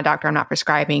 And I'm not a doctor. I'm not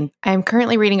prescribing. I'm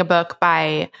currently reading a book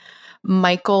by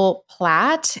Michael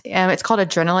Platt. It's called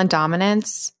Adrenaline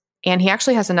Dominance. And he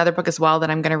actually has another book as well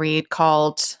that I'm going to read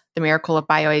called The Miracle of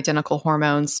Bioidentical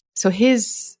Hormones. So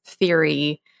his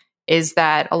theory is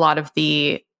that a lot of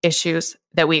the issues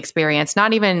that we experience,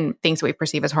 not even things that we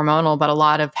perceive as hormonal, but a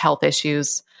lot of health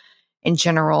issues in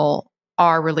general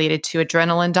are related to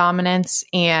adrenaline dominance.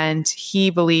 And he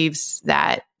believes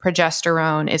that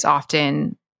progesterone is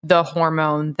often the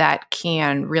hormone that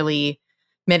can really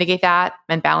mitigate that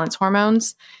and balance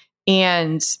hormones.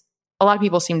 And a lot of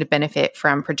people seem to benefit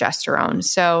from progesterone.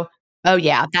 So, oh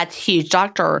yeah, that's huge.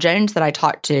 Dr. Jones that I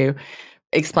talked to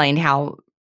explained how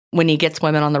when he gets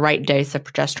women on the right dose of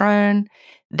progesterone,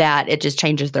 that it just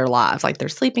changes their lives. Like they're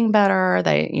sleeping better.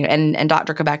 And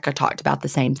Dr. Quebeca talked about the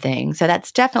same thing. So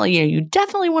that's definitely, you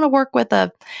definitely want to work with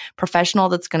a professional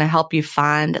that's going to help you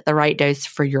find the right dose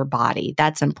for your body.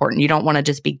 That's important. You don't want to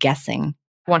just be guessing.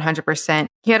 100%.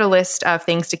 He had a list of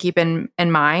things to keep in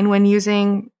mind when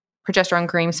using progesterone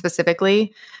cream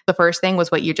specifically. The first thing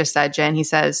was what you just said, Jen. He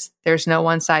says there's no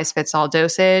one size fits all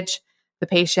dosage. The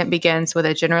patient begins with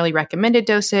a generally recommended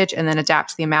dosage and then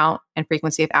adapts the amount and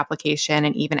frequency of application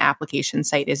and even application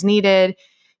site is needed.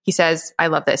 He says, I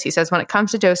love this. He says, when it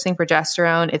comes to dosing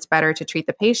progesterone, it's better to treat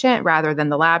the patient rather than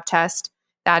the lab test.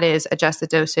 That is, adjust the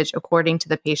dosage according to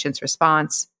the patient's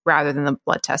response rather than the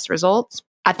blood test results.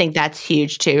 I think that's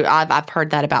huge too. I've heard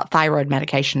that about thyroid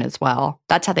medication as well.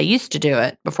 That's how they used to do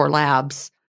it before labs.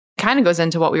 Kind of goes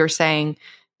into what we were saying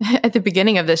at the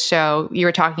beginning of this show. You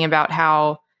were talking about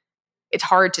how it's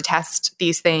hard to test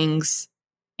these things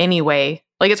anyway.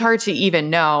 Like it's hard to even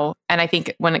know. And I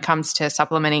think when it comes to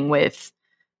supplementing with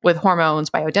hormones,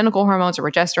 bioidentical hormones or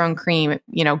progesterone cream,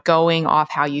 going off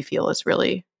how you feel is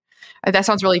really, that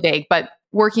sounds really vague, but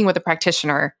working with a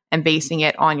practitioner and basing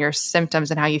it on your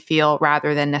symptoms and how you feel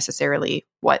rather than necessarily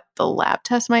what the lab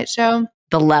test might show.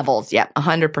 The levels. Yeah.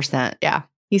 100%. Yeah.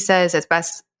 He says it's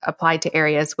best applied to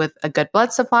areas with a good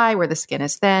blood supply where the skin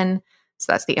is thin.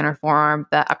 So that's the inner forearm,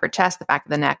 the upper chest, the back of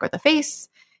the neck, or the face.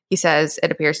 He says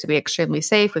it appears to be extremely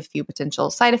safe with few potential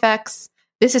side effects.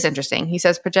 This is interesting. He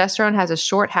says progesterone has a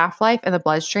short half-life in the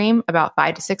bloodstream, about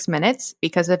 5 to 6 minutes,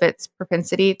 because of its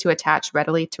propensity to attach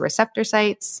readily to receptor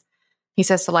sites. He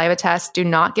says saliva tests do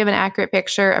not give an accurate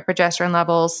picture of progesterone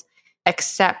levels,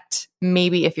 except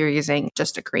maybe if you're using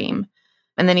just a cream.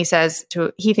 And then he says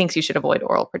he thinks you should avoid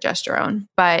oral progesterone.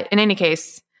 But in any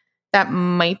case, that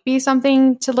might be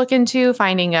something to look into,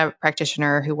 finding a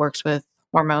practitioner who works with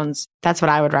hormones. That's what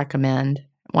I would recommend,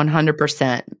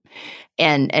 100%.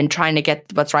 And trying to get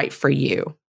what's right for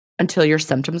you until your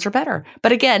symptoms are better.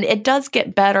 But again, it does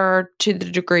get better to the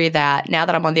degree that now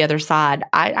that I'm on the other side,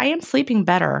 I am sleeping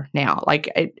better now.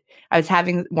 Like I was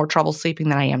having more trouble sleeping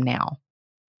than I am now.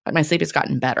 But my sleep has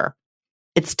gotten better.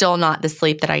 It's still not the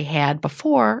sleep that I had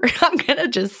before. I'm going to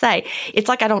just say, it's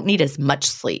like I don't need as much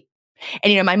sleep.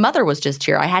 And, my mother was just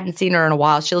here. I hadn't seen her in a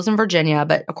while. She lives in Virginia,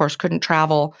 but of course couldn't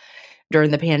travel during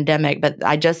the pandemic. But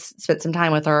I just spent some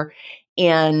time with her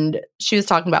and she was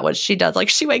talking about what she does. Like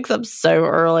she wakes up so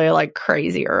early, like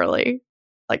crazy early,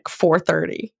 like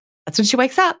 4:30. That's when she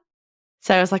wakes up.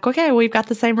 So I was like, okay, we've got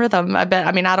the same rhythm. I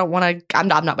don't want to, I'm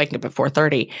not waking up at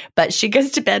 4:30, but she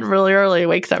goes to bed really early,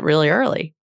 wakes up really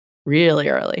early. Really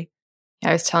early.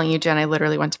 I was telling you, Jen, I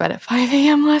literally went to bed at 5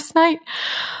 a.m. last night.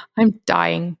 I'm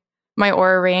dying. My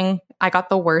Oura Ring, I got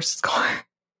the worst score.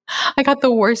 I got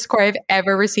the worst score I've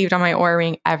ever received on my Oura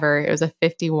Ring ever. It was a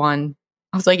 51.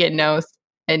 I was like, it knows.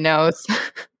 It knows.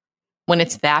 When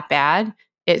it's that bad,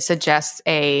 it suggests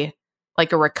a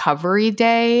recovery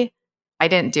day. I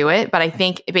didn't do it, but I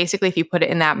think basically if you put it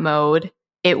in that mode,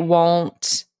 it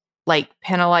won't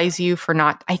penalize you for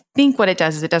not. I think what it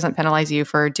does is it doesn't penalize you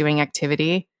for doing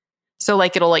activity. So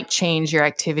like it'll like change your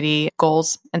activity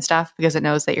goals and stuff because it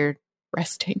knows that you're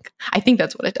resting. I think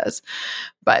that's what it does.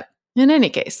 But in any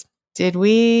case, did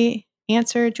we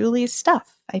answer Julie's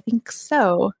stuff? I think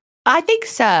so. I think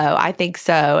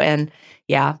so. And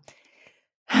yeah,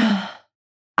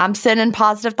 I'm sending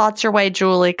positive thoughts your way,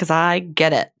 Julie, because I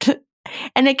get it.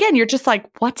 And again, you're just like,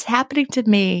 what's happening to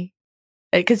me?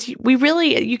 Because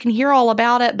you can hear all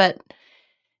about it, but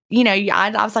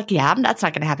I was like, yeah, that's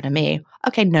not going to happen to me.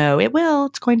 Okay, no, it will.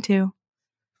 It's going to.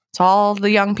 It's all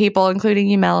the young people, including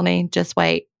you, Melanie. Just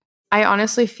wait. I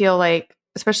honestly feel like,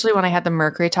 especially when I had the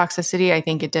mercury toxicity, I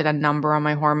think it did a number on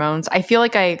my hormones. I feel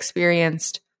like I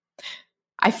experienced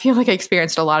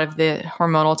a lot of the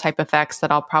hormonal type effects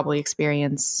that I'll probably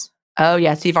experience. Oh,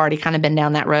 yes. You've already kind of been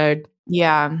down that road.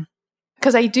 Yeah.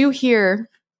 Because I do hear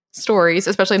stories,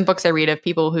 especially in books I read, of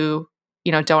people who,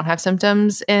 don't have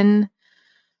symptoms in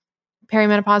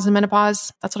perimenopause and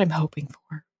menopause. That's what I'm hoping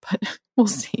for, but we'll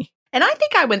see. And I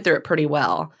think I went through it pretty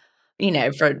well.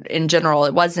 In general,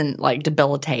 it wasn't like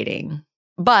debilitating,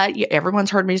 but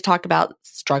everyone's heard me talk about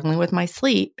struggling with my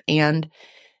sleep. And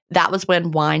that was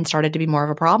when wine started to be more of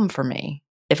a problem for me.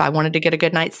 If I wanted to get a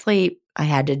good night's sleep, I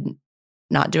had to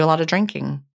not do a lot of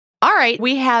drinking. All right.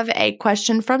 We have a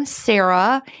question from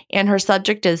Sarah, and her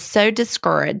subject is so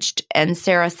discouraged. And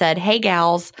Sarah said, "Hey,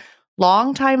 gals,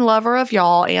 longtime lover of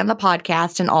y'all and the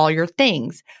podcast and all your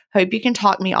things. Hope you can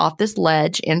talk me off this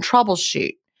ledge and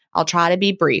troubleshoot. I'll try to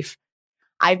be brief.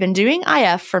 I've been doing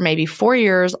IF for maybe 4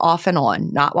 years off and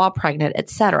on, not while pregnant,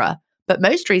 etc. But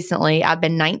most recently, I've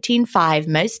been 19.5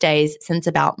 most days since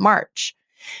about March.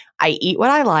 I eat what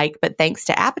I like, but thanks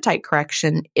to appetite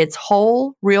correction, it's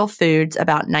whole, real foods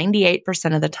about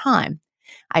 98% of the time.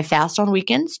 I fast on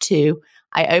weekends too.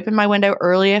 I open my window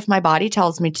early if my body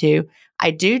tells me to.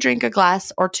 I do drink a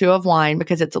glass or two of wine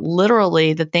because it's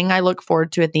literally the thing I look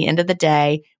forward to at the end of the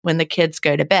day when the kids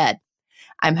go to bed.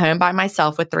 I'm home by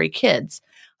myself with 3 kids.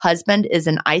 Husband is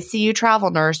an ICU travel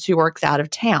nurse who works out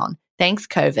of town. Thanks,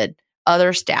 COVID.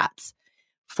 Other stats.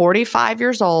 45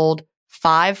 years old,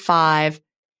 5'5",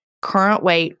 current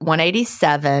weight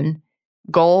 187,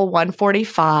 goal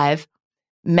 145,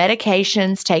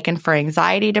 medications taken for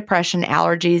anxiety, depression,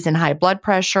 allergies, and high blood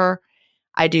pressure.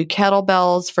 I do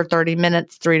kettlebells for 30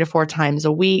 minutes 3 to 4 times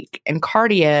a week, and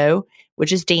cardio,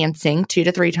 which is dancing, 2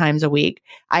 to 3 times a week.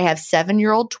 I have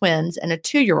 7-year-old twins and a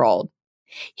 2-year-old.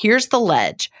 Here's the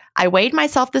ledge. I weighed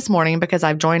myself this morning because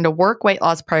I've joined a work weight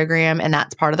loss program, and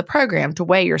that's part of the program, to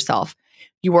weigh yourself.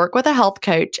 You work with a health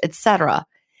coach, etc.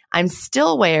 I'm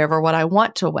still way over what I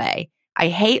want to weigh. I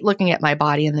hate looking at my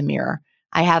body in the mirror.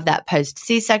 I have that post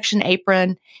C-section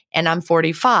apron, and I'm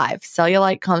 45.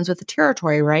 Cellulite comes with the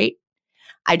territory, right?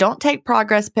 I don't take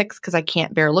progress pics because I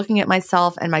can't bear looking at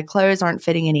myself, and my clothes aren't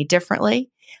fitting any differently.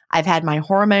 I've had my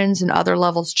hormones and other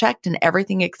levels checked, and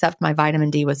everything except my vitamin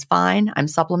D was fine. I'm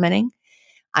supplementing.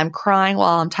 I'm crying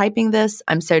while I'm typing this.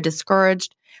 I'm so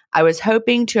discouraged. I was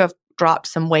hoping to have dropped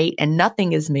some weight, and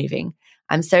nothing is moving.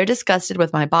 I'm so disgusted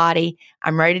with my body.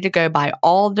 I'm ready to go buy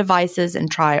all the devices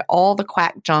and try all the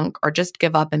quack junk, or just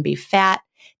give up and be fat.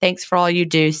 Thanks for all you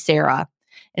do, Sarah."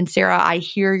 And Sarah, I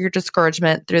hear your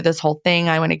discouragement through this whole thing.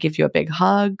 I want to give you a big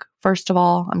hug. First of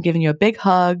all, I'm giving you a big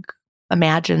hug.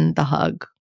 Imagine the hug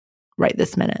right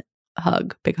this minute. A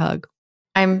hug, big hug.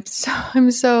 I'm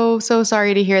so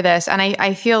sorry to hear this. And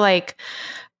I feel like,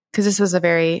 because this was it's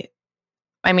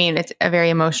a very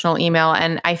emotional email.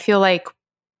 And I feel like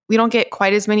we don't get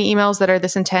quite as many emails that are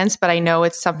this intense, but I know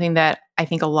it's something that I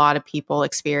think a lot of people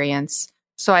experience.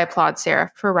 So I applaud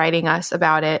Sarah for writing us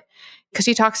about it, because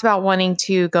she talks about wanting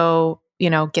to go,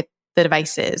 get the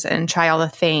devices and try all the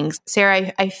things.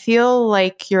 Sarah, I feel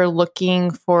like you're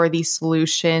looking for the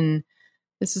solution.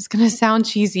 This is going to sound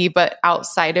cheesy, but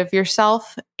outside of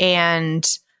yourself. And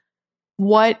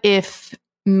what if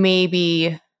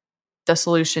maybe the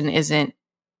solution isn't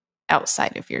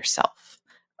outside of yourself?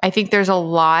 I think there's a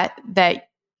lot that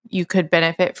you could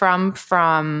benefit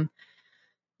from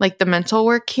like the mental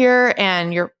work here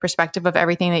and your perspective of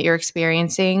everything that you're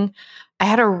experiencing. I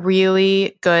had a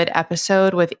really good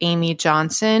episode with Amy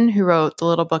Johnson, who wrote The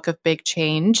Little Book of Big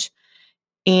Change.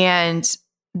 And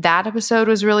that episode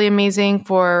was really amazing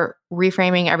for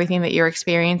reframing everything that you're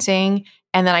experiencing.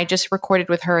 And then I just recorded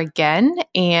with her again,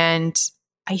 and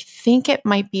I think it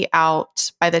might be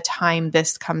out by the time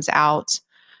this comes out.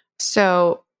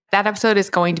 So that episode is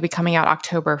going to be coming out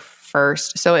October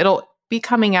 1st. So it'll be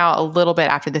coming out a little bit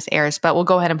after this airs, but we'll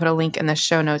go ahead and put a link in the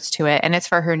show notes to it. And it's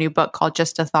for her new book called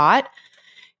Just a Thought.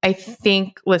 I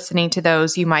think listening to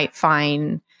those you might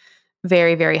find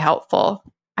very, very helpful.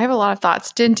 I have a lot of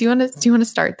thoughts. Jen, do you want to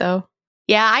start though?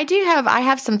 Yeah, I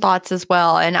have some thoughts as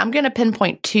well. And I'm going to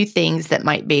pinpoint two things that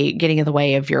might be getting in the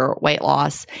way of your weight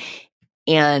loss.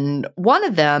 And one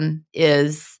of them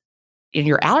is in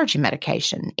your allergy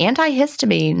medication.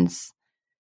 Antihistamines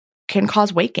can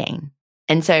cause weight gain.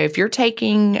 And so if you're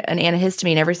taking an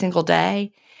antihistamine every single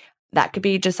day, that could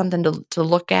be just something to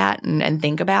look at and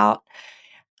think about.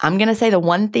 I'm going to say the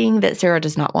one thing that Sarah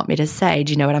does not want me to say.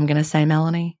 Do you know what I'm going to say,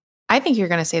 Melanie? I think you're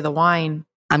going to say the wine.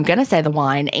 I'm going to say the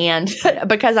wine, and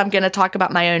because I'm going to talk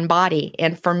about my own body.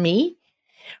 And for me,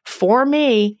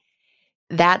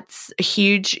 that's a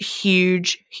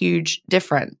huge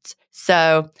difference.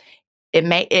 So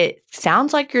it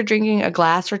sounds like you're drinking a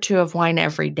glass or two of wine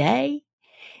every day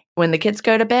when the kids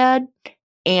go to bed.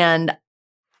 And,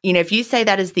 if you say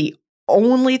that is the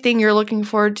only thing you're looking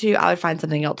forward to, I would find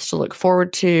something else to look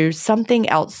forward to, something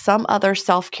else, some other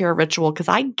self-care ritual, because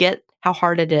I get how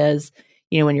hard it is.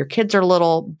 When your kids are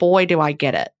little, boy, do I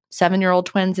get it. 7-year-old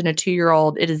twins and a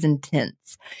 2-year-old, it is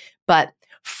intense. But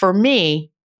for me,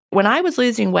 when I was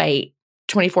losing weight,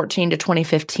 2014 to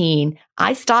 2015,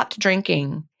 I stopped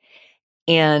drinking.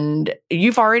 And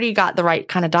you've already got the right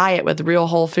kind of diet with real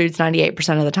whole foods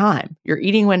 98% of the time. Your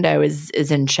eating window is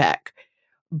in check.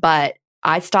 But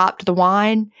I stopped the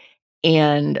wine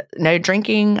and no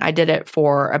drinking. I did it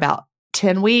for about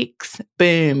 10 weeks.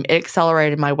 Boom, it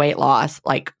accelerated my weight loss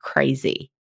like crazy.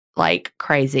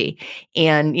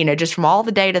 And, just from all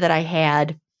the data that I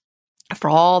had for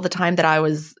all the time that I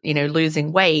was,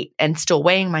 losing weight and still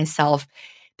weighing myself,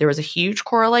 there was a huge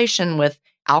correlation with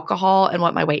alcohol and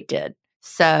what my weight did.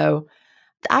 So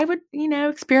I would,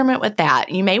 experiment with that.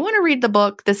 You may want to read the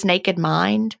book, This Naked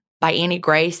Mind by Annie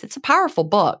Grace. It's a powerful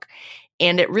book.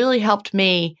 And it really helped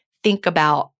me think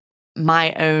about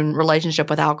my own relationship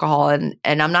with alcohol. And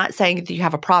I'm not saying that you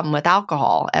have a problem with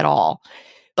alcohol at all,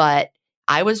 but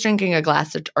I was drinking a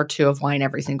glass or two of wine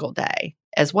every single day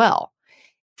as well.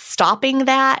 Stopping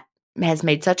that has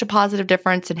made such a positive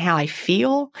difference in how I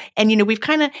feel. And, we've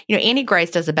kind of, Annie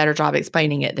Grace does a better job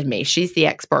explaining it than me. She's the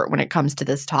expert when it comes to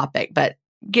this topic, but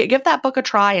give that book a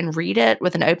try and read it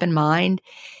with an open mind.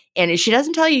 And she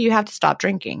doesn't tell you have to stop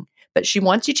drinking, but she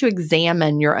wants you to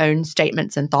examine your own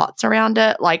statements and thoughts around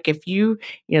it. Like if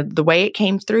the way it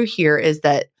came through here is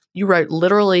that you wrote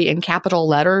literally in capital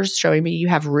letters showing me you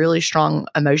have really strong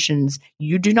emotions.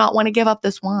 You do not want to give up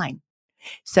this wine.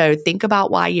 So think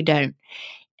about why you don't.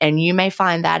 And you may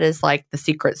find that is like the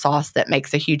secret sauce that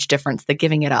makes a huge difference, the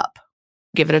giving it up.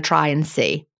 Give it a try and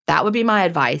see. That would be my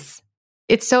advice.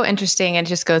 It's so interesting. And it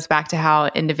just goes back to how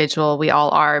individual we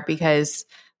all are, because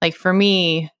like for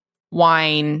me,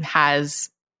 wine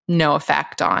has no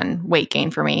effect on weight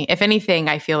gain for me. If anything,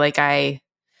 I feel like I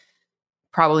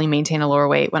probably maintain a lower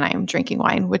weight when I'm drinking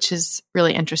wine, which is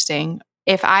really interesting.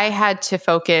 If I had to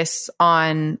focus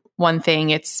on one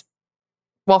thing,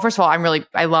 first of all,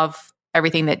 I love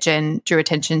everything that Jen drew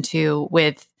attention to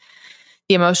with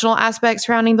the emotional aspect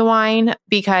surrounding the wine,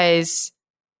 because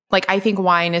I think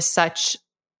wine is such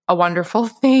a wonderful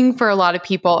thing for a lot of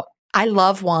people. I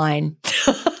love wine.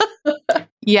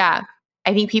 Yeah.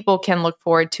 I think people can look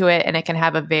forward to it and it can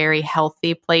have a very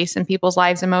healthy place in people's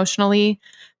lives emotionally.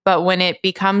 But when it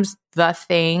becomes the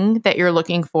thing that you're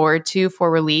looking forward to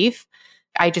for relief,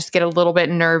 I just get a little bit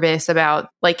nervous about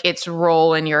its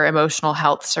role in your emotional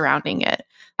health surrounding it.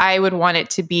 I would want it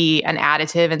to be an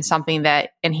additive and something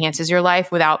that enhances your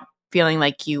life without feeling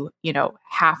like you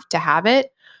have to have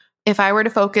it. If I were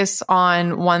to focus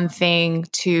on one thing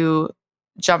to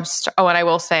jumpstart, and I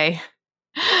will say,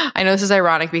 I know this is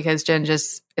ironic because Jen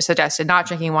just suggested not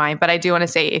drinking wine, but I do want to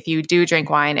say if you do drink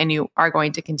wine and you are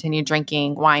going to continue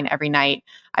drinking wine every night,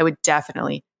 I would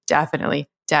definitely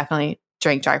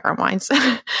drink dry farm wines.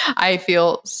 I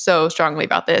feel so strongly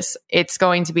about this. It's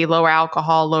going to be lower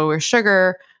alcohol, lower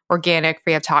sugar, organic,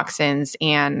 free of toxins,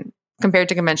 and compared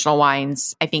to conventional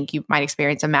wines, I think you might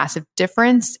experience a massive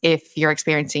difference if you're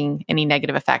experiencing any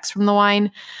negative effects from the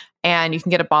wine. And you can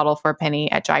get a bottle for a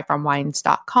penny at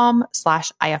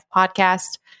dryfarmwines.com/IF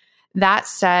podcast. That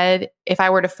said, if I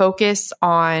were to focus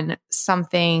on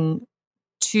something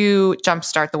to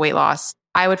jumpstart the weight loss,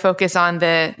 I would focus on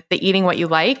the eating what you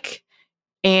like,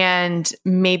 and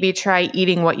maybe try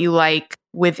eating what you like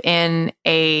within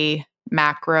a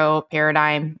macro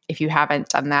paradigm if you haven't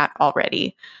done that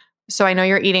already. So I know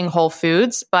you're eating whole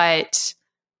foods, but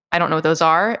I don't know what those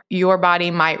are. Your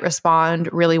body might respond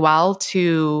really well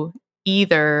to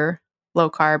either low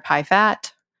carb, high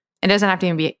fat. It doesn't have to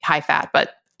even be high fat,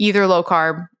 but either low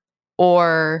carb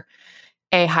or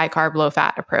a high carb, low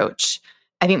fat approach.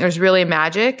 I think there's really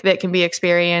magic that can be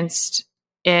experienced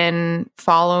in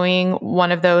following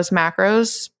one of those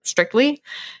macros strictly.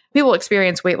 people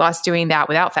experience weight loss doing that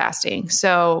without fasting.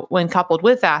 So when coupled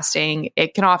with fasting,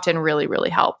 it can often really, really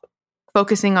help.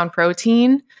 Focusing on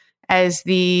protein as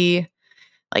the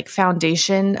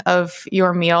foundation of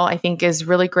your meal, I think is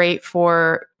really great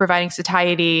for providing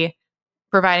satiety,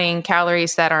 providing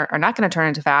calories that are not going to turn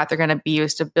into fat. They're going to be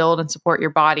used to build and support your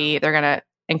body. They're going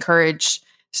to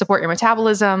support your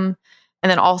metabolism, and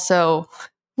then also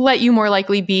let you more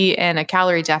likely be in a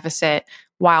calorie deficit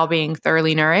while being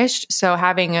thoroughly nourished. So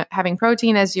having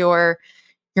protein as your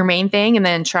main thing, and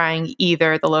then trying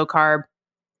either the low carb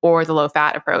or the low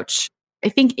fat approach. I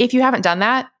think if you haven't done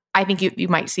that, I think you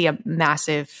might see a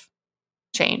massive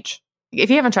change. If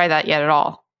you haven't tried that yet at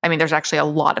all, I mean, there's actually a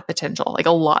lot of potential.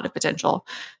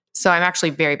 So I'm actually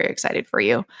very, very excited for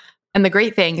you. And the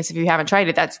great thing is if you haven't tried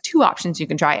it, that's 2 options you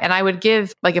can try. And I would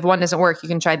give, if one doesn't work, you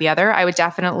can try the other. I would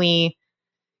definitely,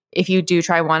 if you do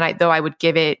try one, I would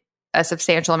give it a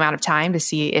substantial amount of time to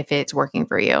see if it's working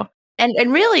for you.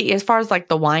 And really, as far as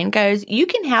the wine goes, you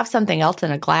can have something else in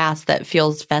a glass that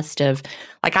feels festive.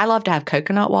 I love to have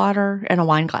coconut water in a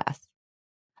wine glass.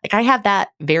 I have that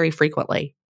very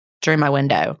frequently during my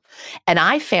window. And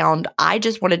I found I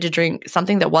just wanted to drink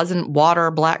something that wasn't water,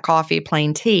 black coffee,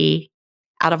 plain tea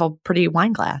out of a pretty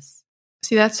wine glass.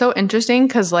 See, that's so interesting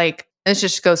because this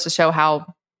just goes to show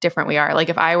how different we are.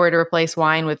 If I were to replace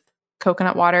wine with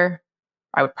coconut water,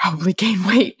 I would probably gain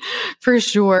weight for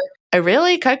sure. Oh,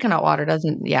 really? Coconut water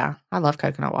doesn't, yeah, I love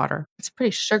coconut water. It's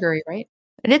pretty sugary, right?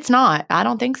 And it's not. I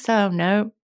don't think so.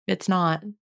 No, it's not.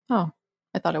 Oh,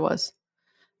 I thought it was.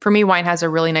 For me, wine has a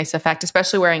really nice effect,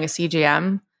 especially wearing a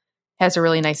CGM, has a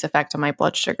really nice effect on my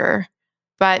blood sugar.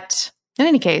 But in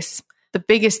any case, the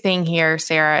biggest thing here,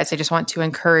 Sarah, is I just want to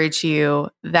encourage you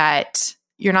that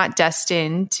you're not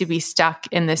destined to be stuck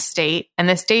in this state. And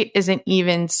this state isn't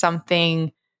even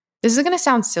something, this is going to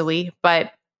sound silly,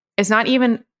 but it's not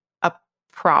even a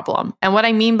problem. And what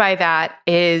I mean by that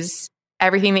is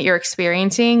everything that you're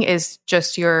experiencing is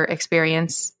just your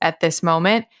experience at this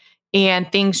moment.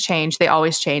 And things change. They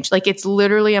always change. It's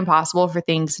literally impossible for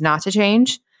things not to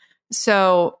change.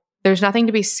 So there's nothing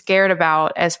to be scared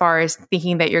about as far as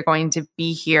thinking that you're going to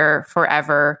be here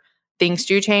forever. Things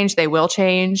do change. They will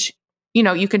change.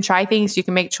 You can try things, you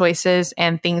can make choices,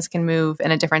 and things can move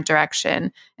in a different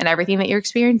direction. And everything that you're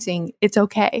experiencing, it's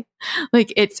okay.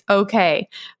 It's okay.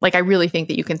 I really think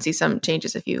that you can see some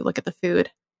changes if you look at the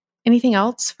food. Anything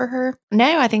else for her?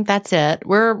 No, I think that's it.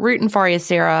 We're rooting for you,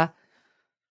 Sarah.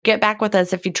 Get back with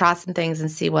us if you try some things and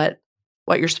see what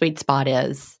your sweet spot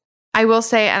is. I will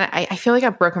say, and I feel like a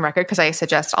broken record because I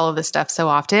suggest all of this stuff so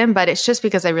often, but it's just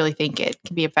because I really think it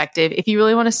can be effective. If you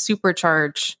really want to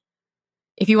supercharge,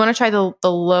 if you want to try the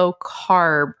low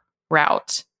carb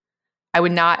route, I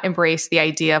would not embrace the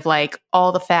idea of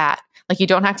all the fat. You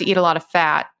don't have to eat a lot of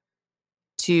fat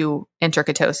to enter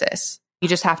ketosis. You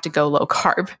just have to go low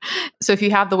carb. So if you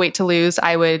have the weight to lose,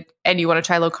 and you want to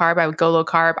try low carb, I would go low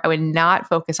carb. I would not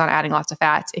focus on adding lots of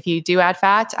fats. If you do add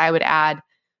fat, I would add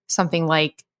something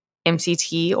like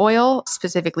MCT oil,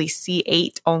 specifically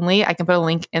C8 only. I can put a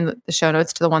link in the show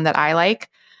notes to the one that I like.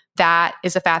 That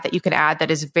is a fat that you can add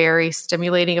that is very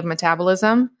stimulating of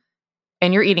metabolism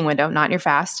in your eating window, not in your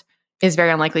fast, is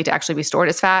very unlikely to actually be stored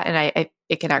as fat. And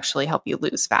it can actually help you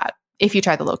lose fat if you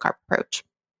try the low carb approach.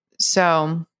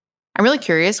 So I'm really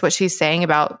curious what she's saying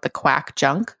about the quack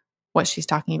junk, what she's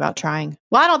talking about trying.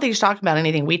 Well, I don't think she's talking about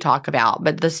anything we talk about,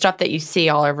 but the stuff that you see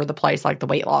all over the place, like the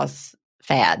weight loss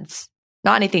fads,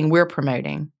 not anything we're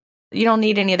promoting. You don't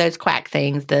need any of those quack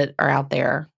things that are out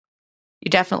there. You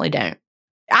definitely don't.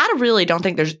 I really don't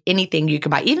think there's anything you can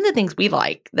buy. Even the things we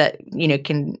like that,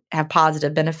 can have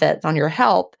positive benefits on your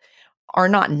health are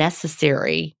not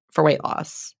necessary for weight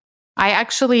loss. I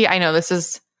know this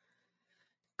is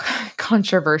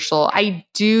controversial. I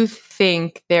do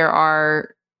think there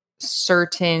are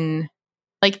certain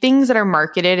things that are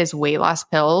marketed as weight loss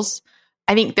pills.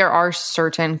 I think there are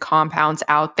certain compounds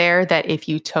out there that if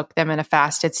you took them in a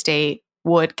fasted state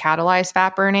would catalyze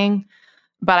fat burning.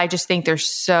 But I just think they're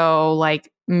so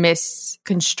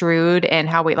misconstrued in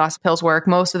how weight loss pills work.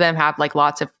 Most of them have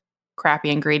lots of crappy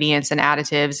ingredients and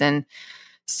additives and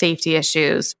safety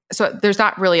issues. So there's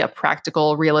not really a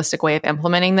practical, realistic way of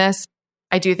implementing this.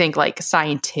 I do think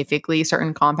scientifically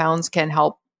certain compounds can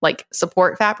help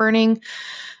support fat burning,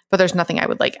 but there's nothing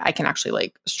I can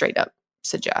actually straight up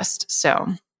suggest. So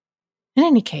in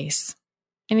any case,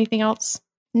 anything else?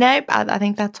 Nope. I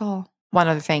think that's all. One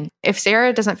other thing, if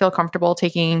Sarah doesn't feel comfortable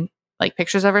taking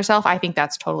pictures of herself, I think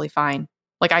that's totally fine.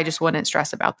 I just wouldn't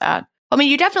stress about that. I mean,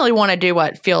 you definitely want to do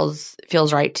what feels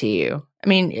right to you. I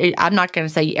mean, I'm not going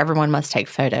to say everyone must take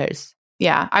photos.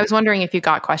 Yeah. I was wondering if you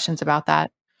got questions about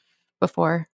that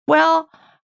before. Well,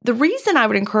 The reason I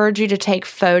would encourage you to take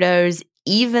photos,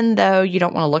 even though you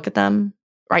don't want to look at them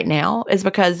right now, is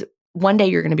because one day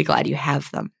you're going to be glad you have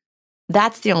them.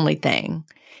 That's the only thing.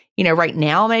 Right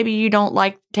now, maybe you don't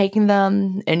like taking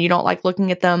them and you don't like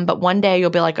looking at them, but one day you'll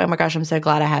be like, oh my gosh, I'm so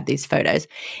glad I have these photos.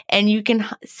 And you can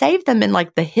save them in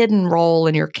like the hidden roll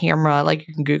in your camera. Like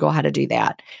you can Google how to do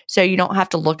that. So you don't have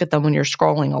to look at them when you're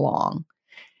scrolling along.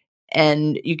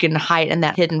 And you can hide in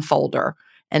that hidden folder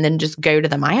and then just go to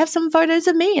them. I have some photos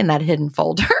of me in that hidden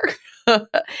folder.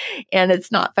 And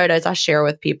it's not photos I share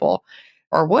with people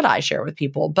or would I share with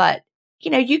people, but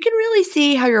you can really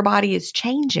see how your body is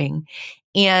changing.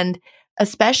 And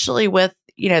especially with,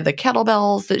 the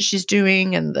kettlebells that she's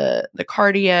doing and the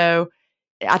cardio.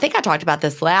 I think I talked about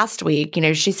this last week.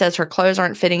 She says her clothes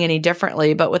aren't fitting any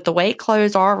differently, but with the way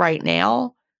clothes are right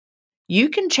now, you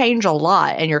can change a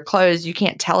lot. And your clothes, you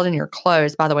can't tell it in your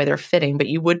clothes by the way they're fitting, but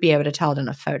you would be able to tell it in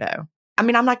a photo. I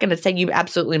mean, I'm not going to say you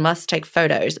absolutely must take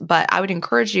photos, but I would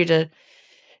encourage you to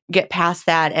get past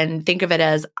that and think of it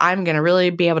as I'm going to really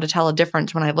be able to tell a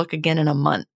difference when I look again in a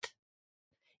month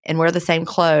and wear the same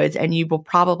clothes, and you will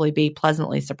probably be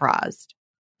pleasantly surprised.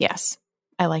 Yes,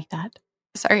 I like that.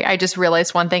 Sorry, I just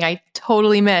realized one thing I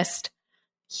totally missed.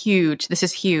 Huge. This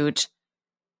is huge.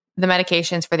 The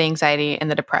medications for the anxiety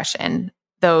and the depression,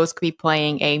 those could be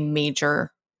playing a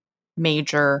major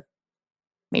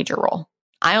role.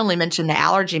 I only mentioned the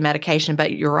allergy medication,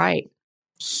 but you're right.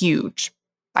 Huge.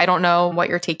 I don't know what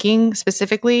you're taking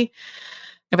specifically.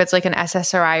 If it's like an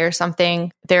SSRI or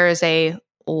something, there is a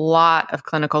lot of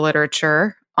clinical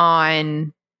literature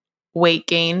on weight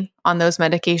gain on those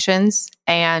medications.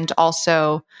 And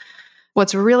also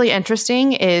what's really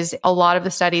interesting is a lot of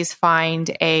the studies find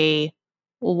a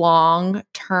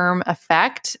long-term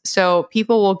effect. So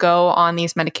people will go on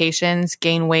these medications,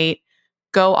 gain weight,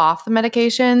 go off the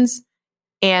medications,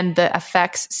 and the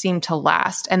effects seem to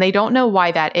last. And they don't know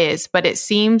why that is, but it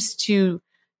seems to,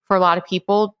 for a lot of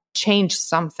people, change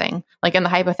something, like in the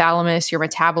hypothalamus, your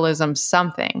metabolism,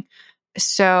 something.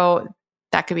 So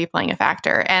that could be playing a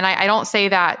factor. And I don't say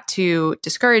that to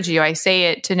discourage you. I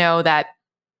say it to know that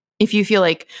if you feel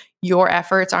like your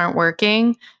efforts aren't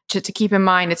working, to keep in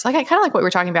mind, it's like kind of like what we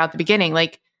were talking about at the beginning.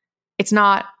 Like it's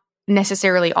not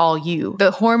necessarily all you.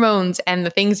 The hormones and the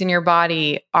things in your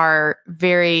body are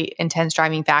very intense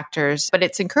driving factors, but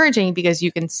it's encouraging because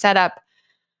you can set up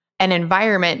an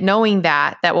environment knowing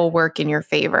that will work in your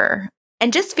favor.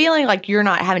 And just feeling like you're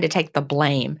not having to take the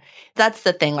blame. That's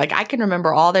the thing. Like I can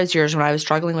remember all those years when I was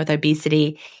struggling with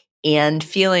obesity and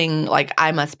feeling like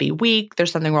I must be weak.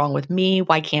 There's something wrong with me.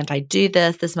 Why can't I do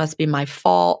this? This must be my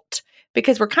fault.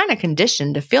 Because we're kind of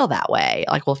conditioned to feel that way.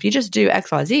 Like, well, if you just do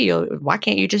XYZ, why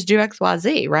can't you just do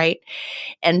XYZ, right?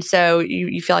 And so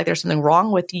you feel like there's something wrong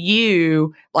with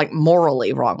you, like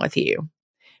morally wrong with you,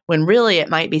 when really it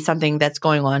might be something that's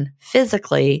going on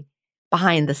physically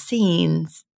behind the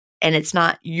scenes, and it's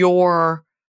not your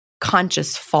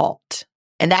conscious fault.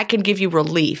 And that can give you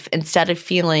relief instead of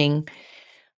feeling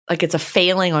like it's a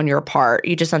failing on your part.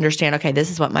 You just understand, okay, this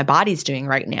is what my body's doing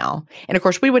right now. And of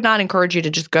course, we would not encourage you to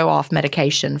just go off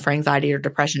medication for anxiety or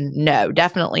depression. No,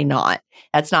 definitely not.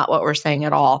 That's not what we're saying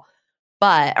at all.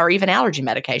 But, or even allergy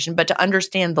medication, but to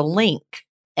understand the link.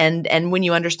 And when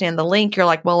you understand the link, you're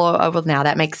like, well, now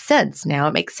that makes sense. Now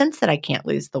it makes sense that I can't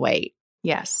lose the weight.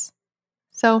 Yes.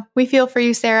 So we feel for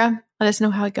you, Sarah. Let us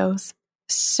know how it goes.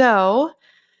 So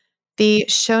the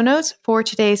show notes for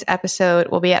today's episode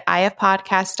will be at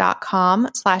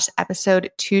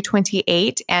ifpodcast.com/episode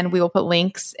 228. And we will put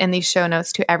links in these show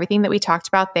notes to everything that we talked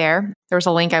about there. There was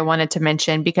a link I wanted to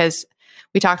mention because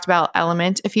we talked about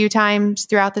Element a few times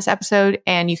throughout this episode,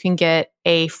 and you can get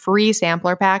a free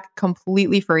sampler pack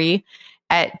completely free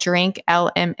at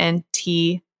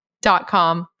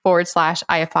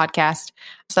drinklmnt.com/ifpodcast.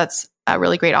 So that's a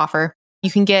really great offer. You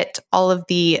can get all of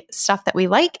the stuff that we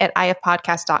like at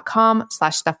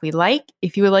ifpodcast.com/stuff we like.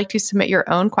 If you would like to submit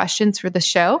your own questions for the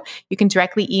show, you can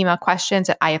directly email questions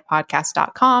at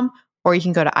ifpodcast.com, or you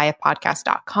can go to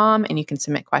ifpodcast.com and you can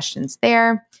submit questions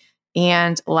there.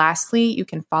 And lastly, you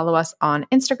can follow us on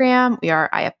Instagram. We are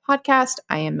IF Podcast.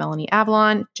 I am Melanie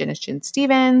Avalon, Jen is Jen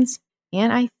Stevens.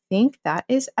 And I think that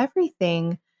is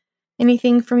everything.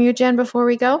 Anything from you, Jen, before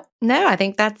we go? No, I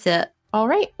think that's it. All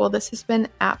right. Well, this has been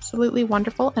absolutely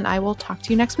wonderful, and I will talk to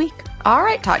you next week. All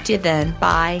right. Talk to you then.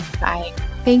 Bye. Bye.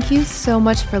 Thank you so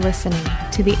much for listening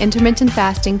to the Intermittent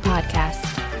Fasting Podcast.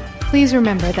 Please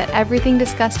remember that everything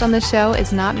discussed on the show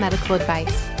is not medical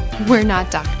advice. We're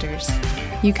not doctors.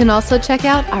 You can also check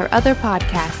out our other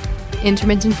podcasts,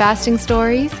 Intermittent Fasting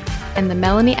Stories and the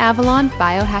Melanie Avalon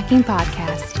Biohacking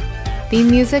Podcast. Theme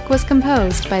music was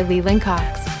composed by Leland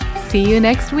Cox. See you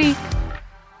next week.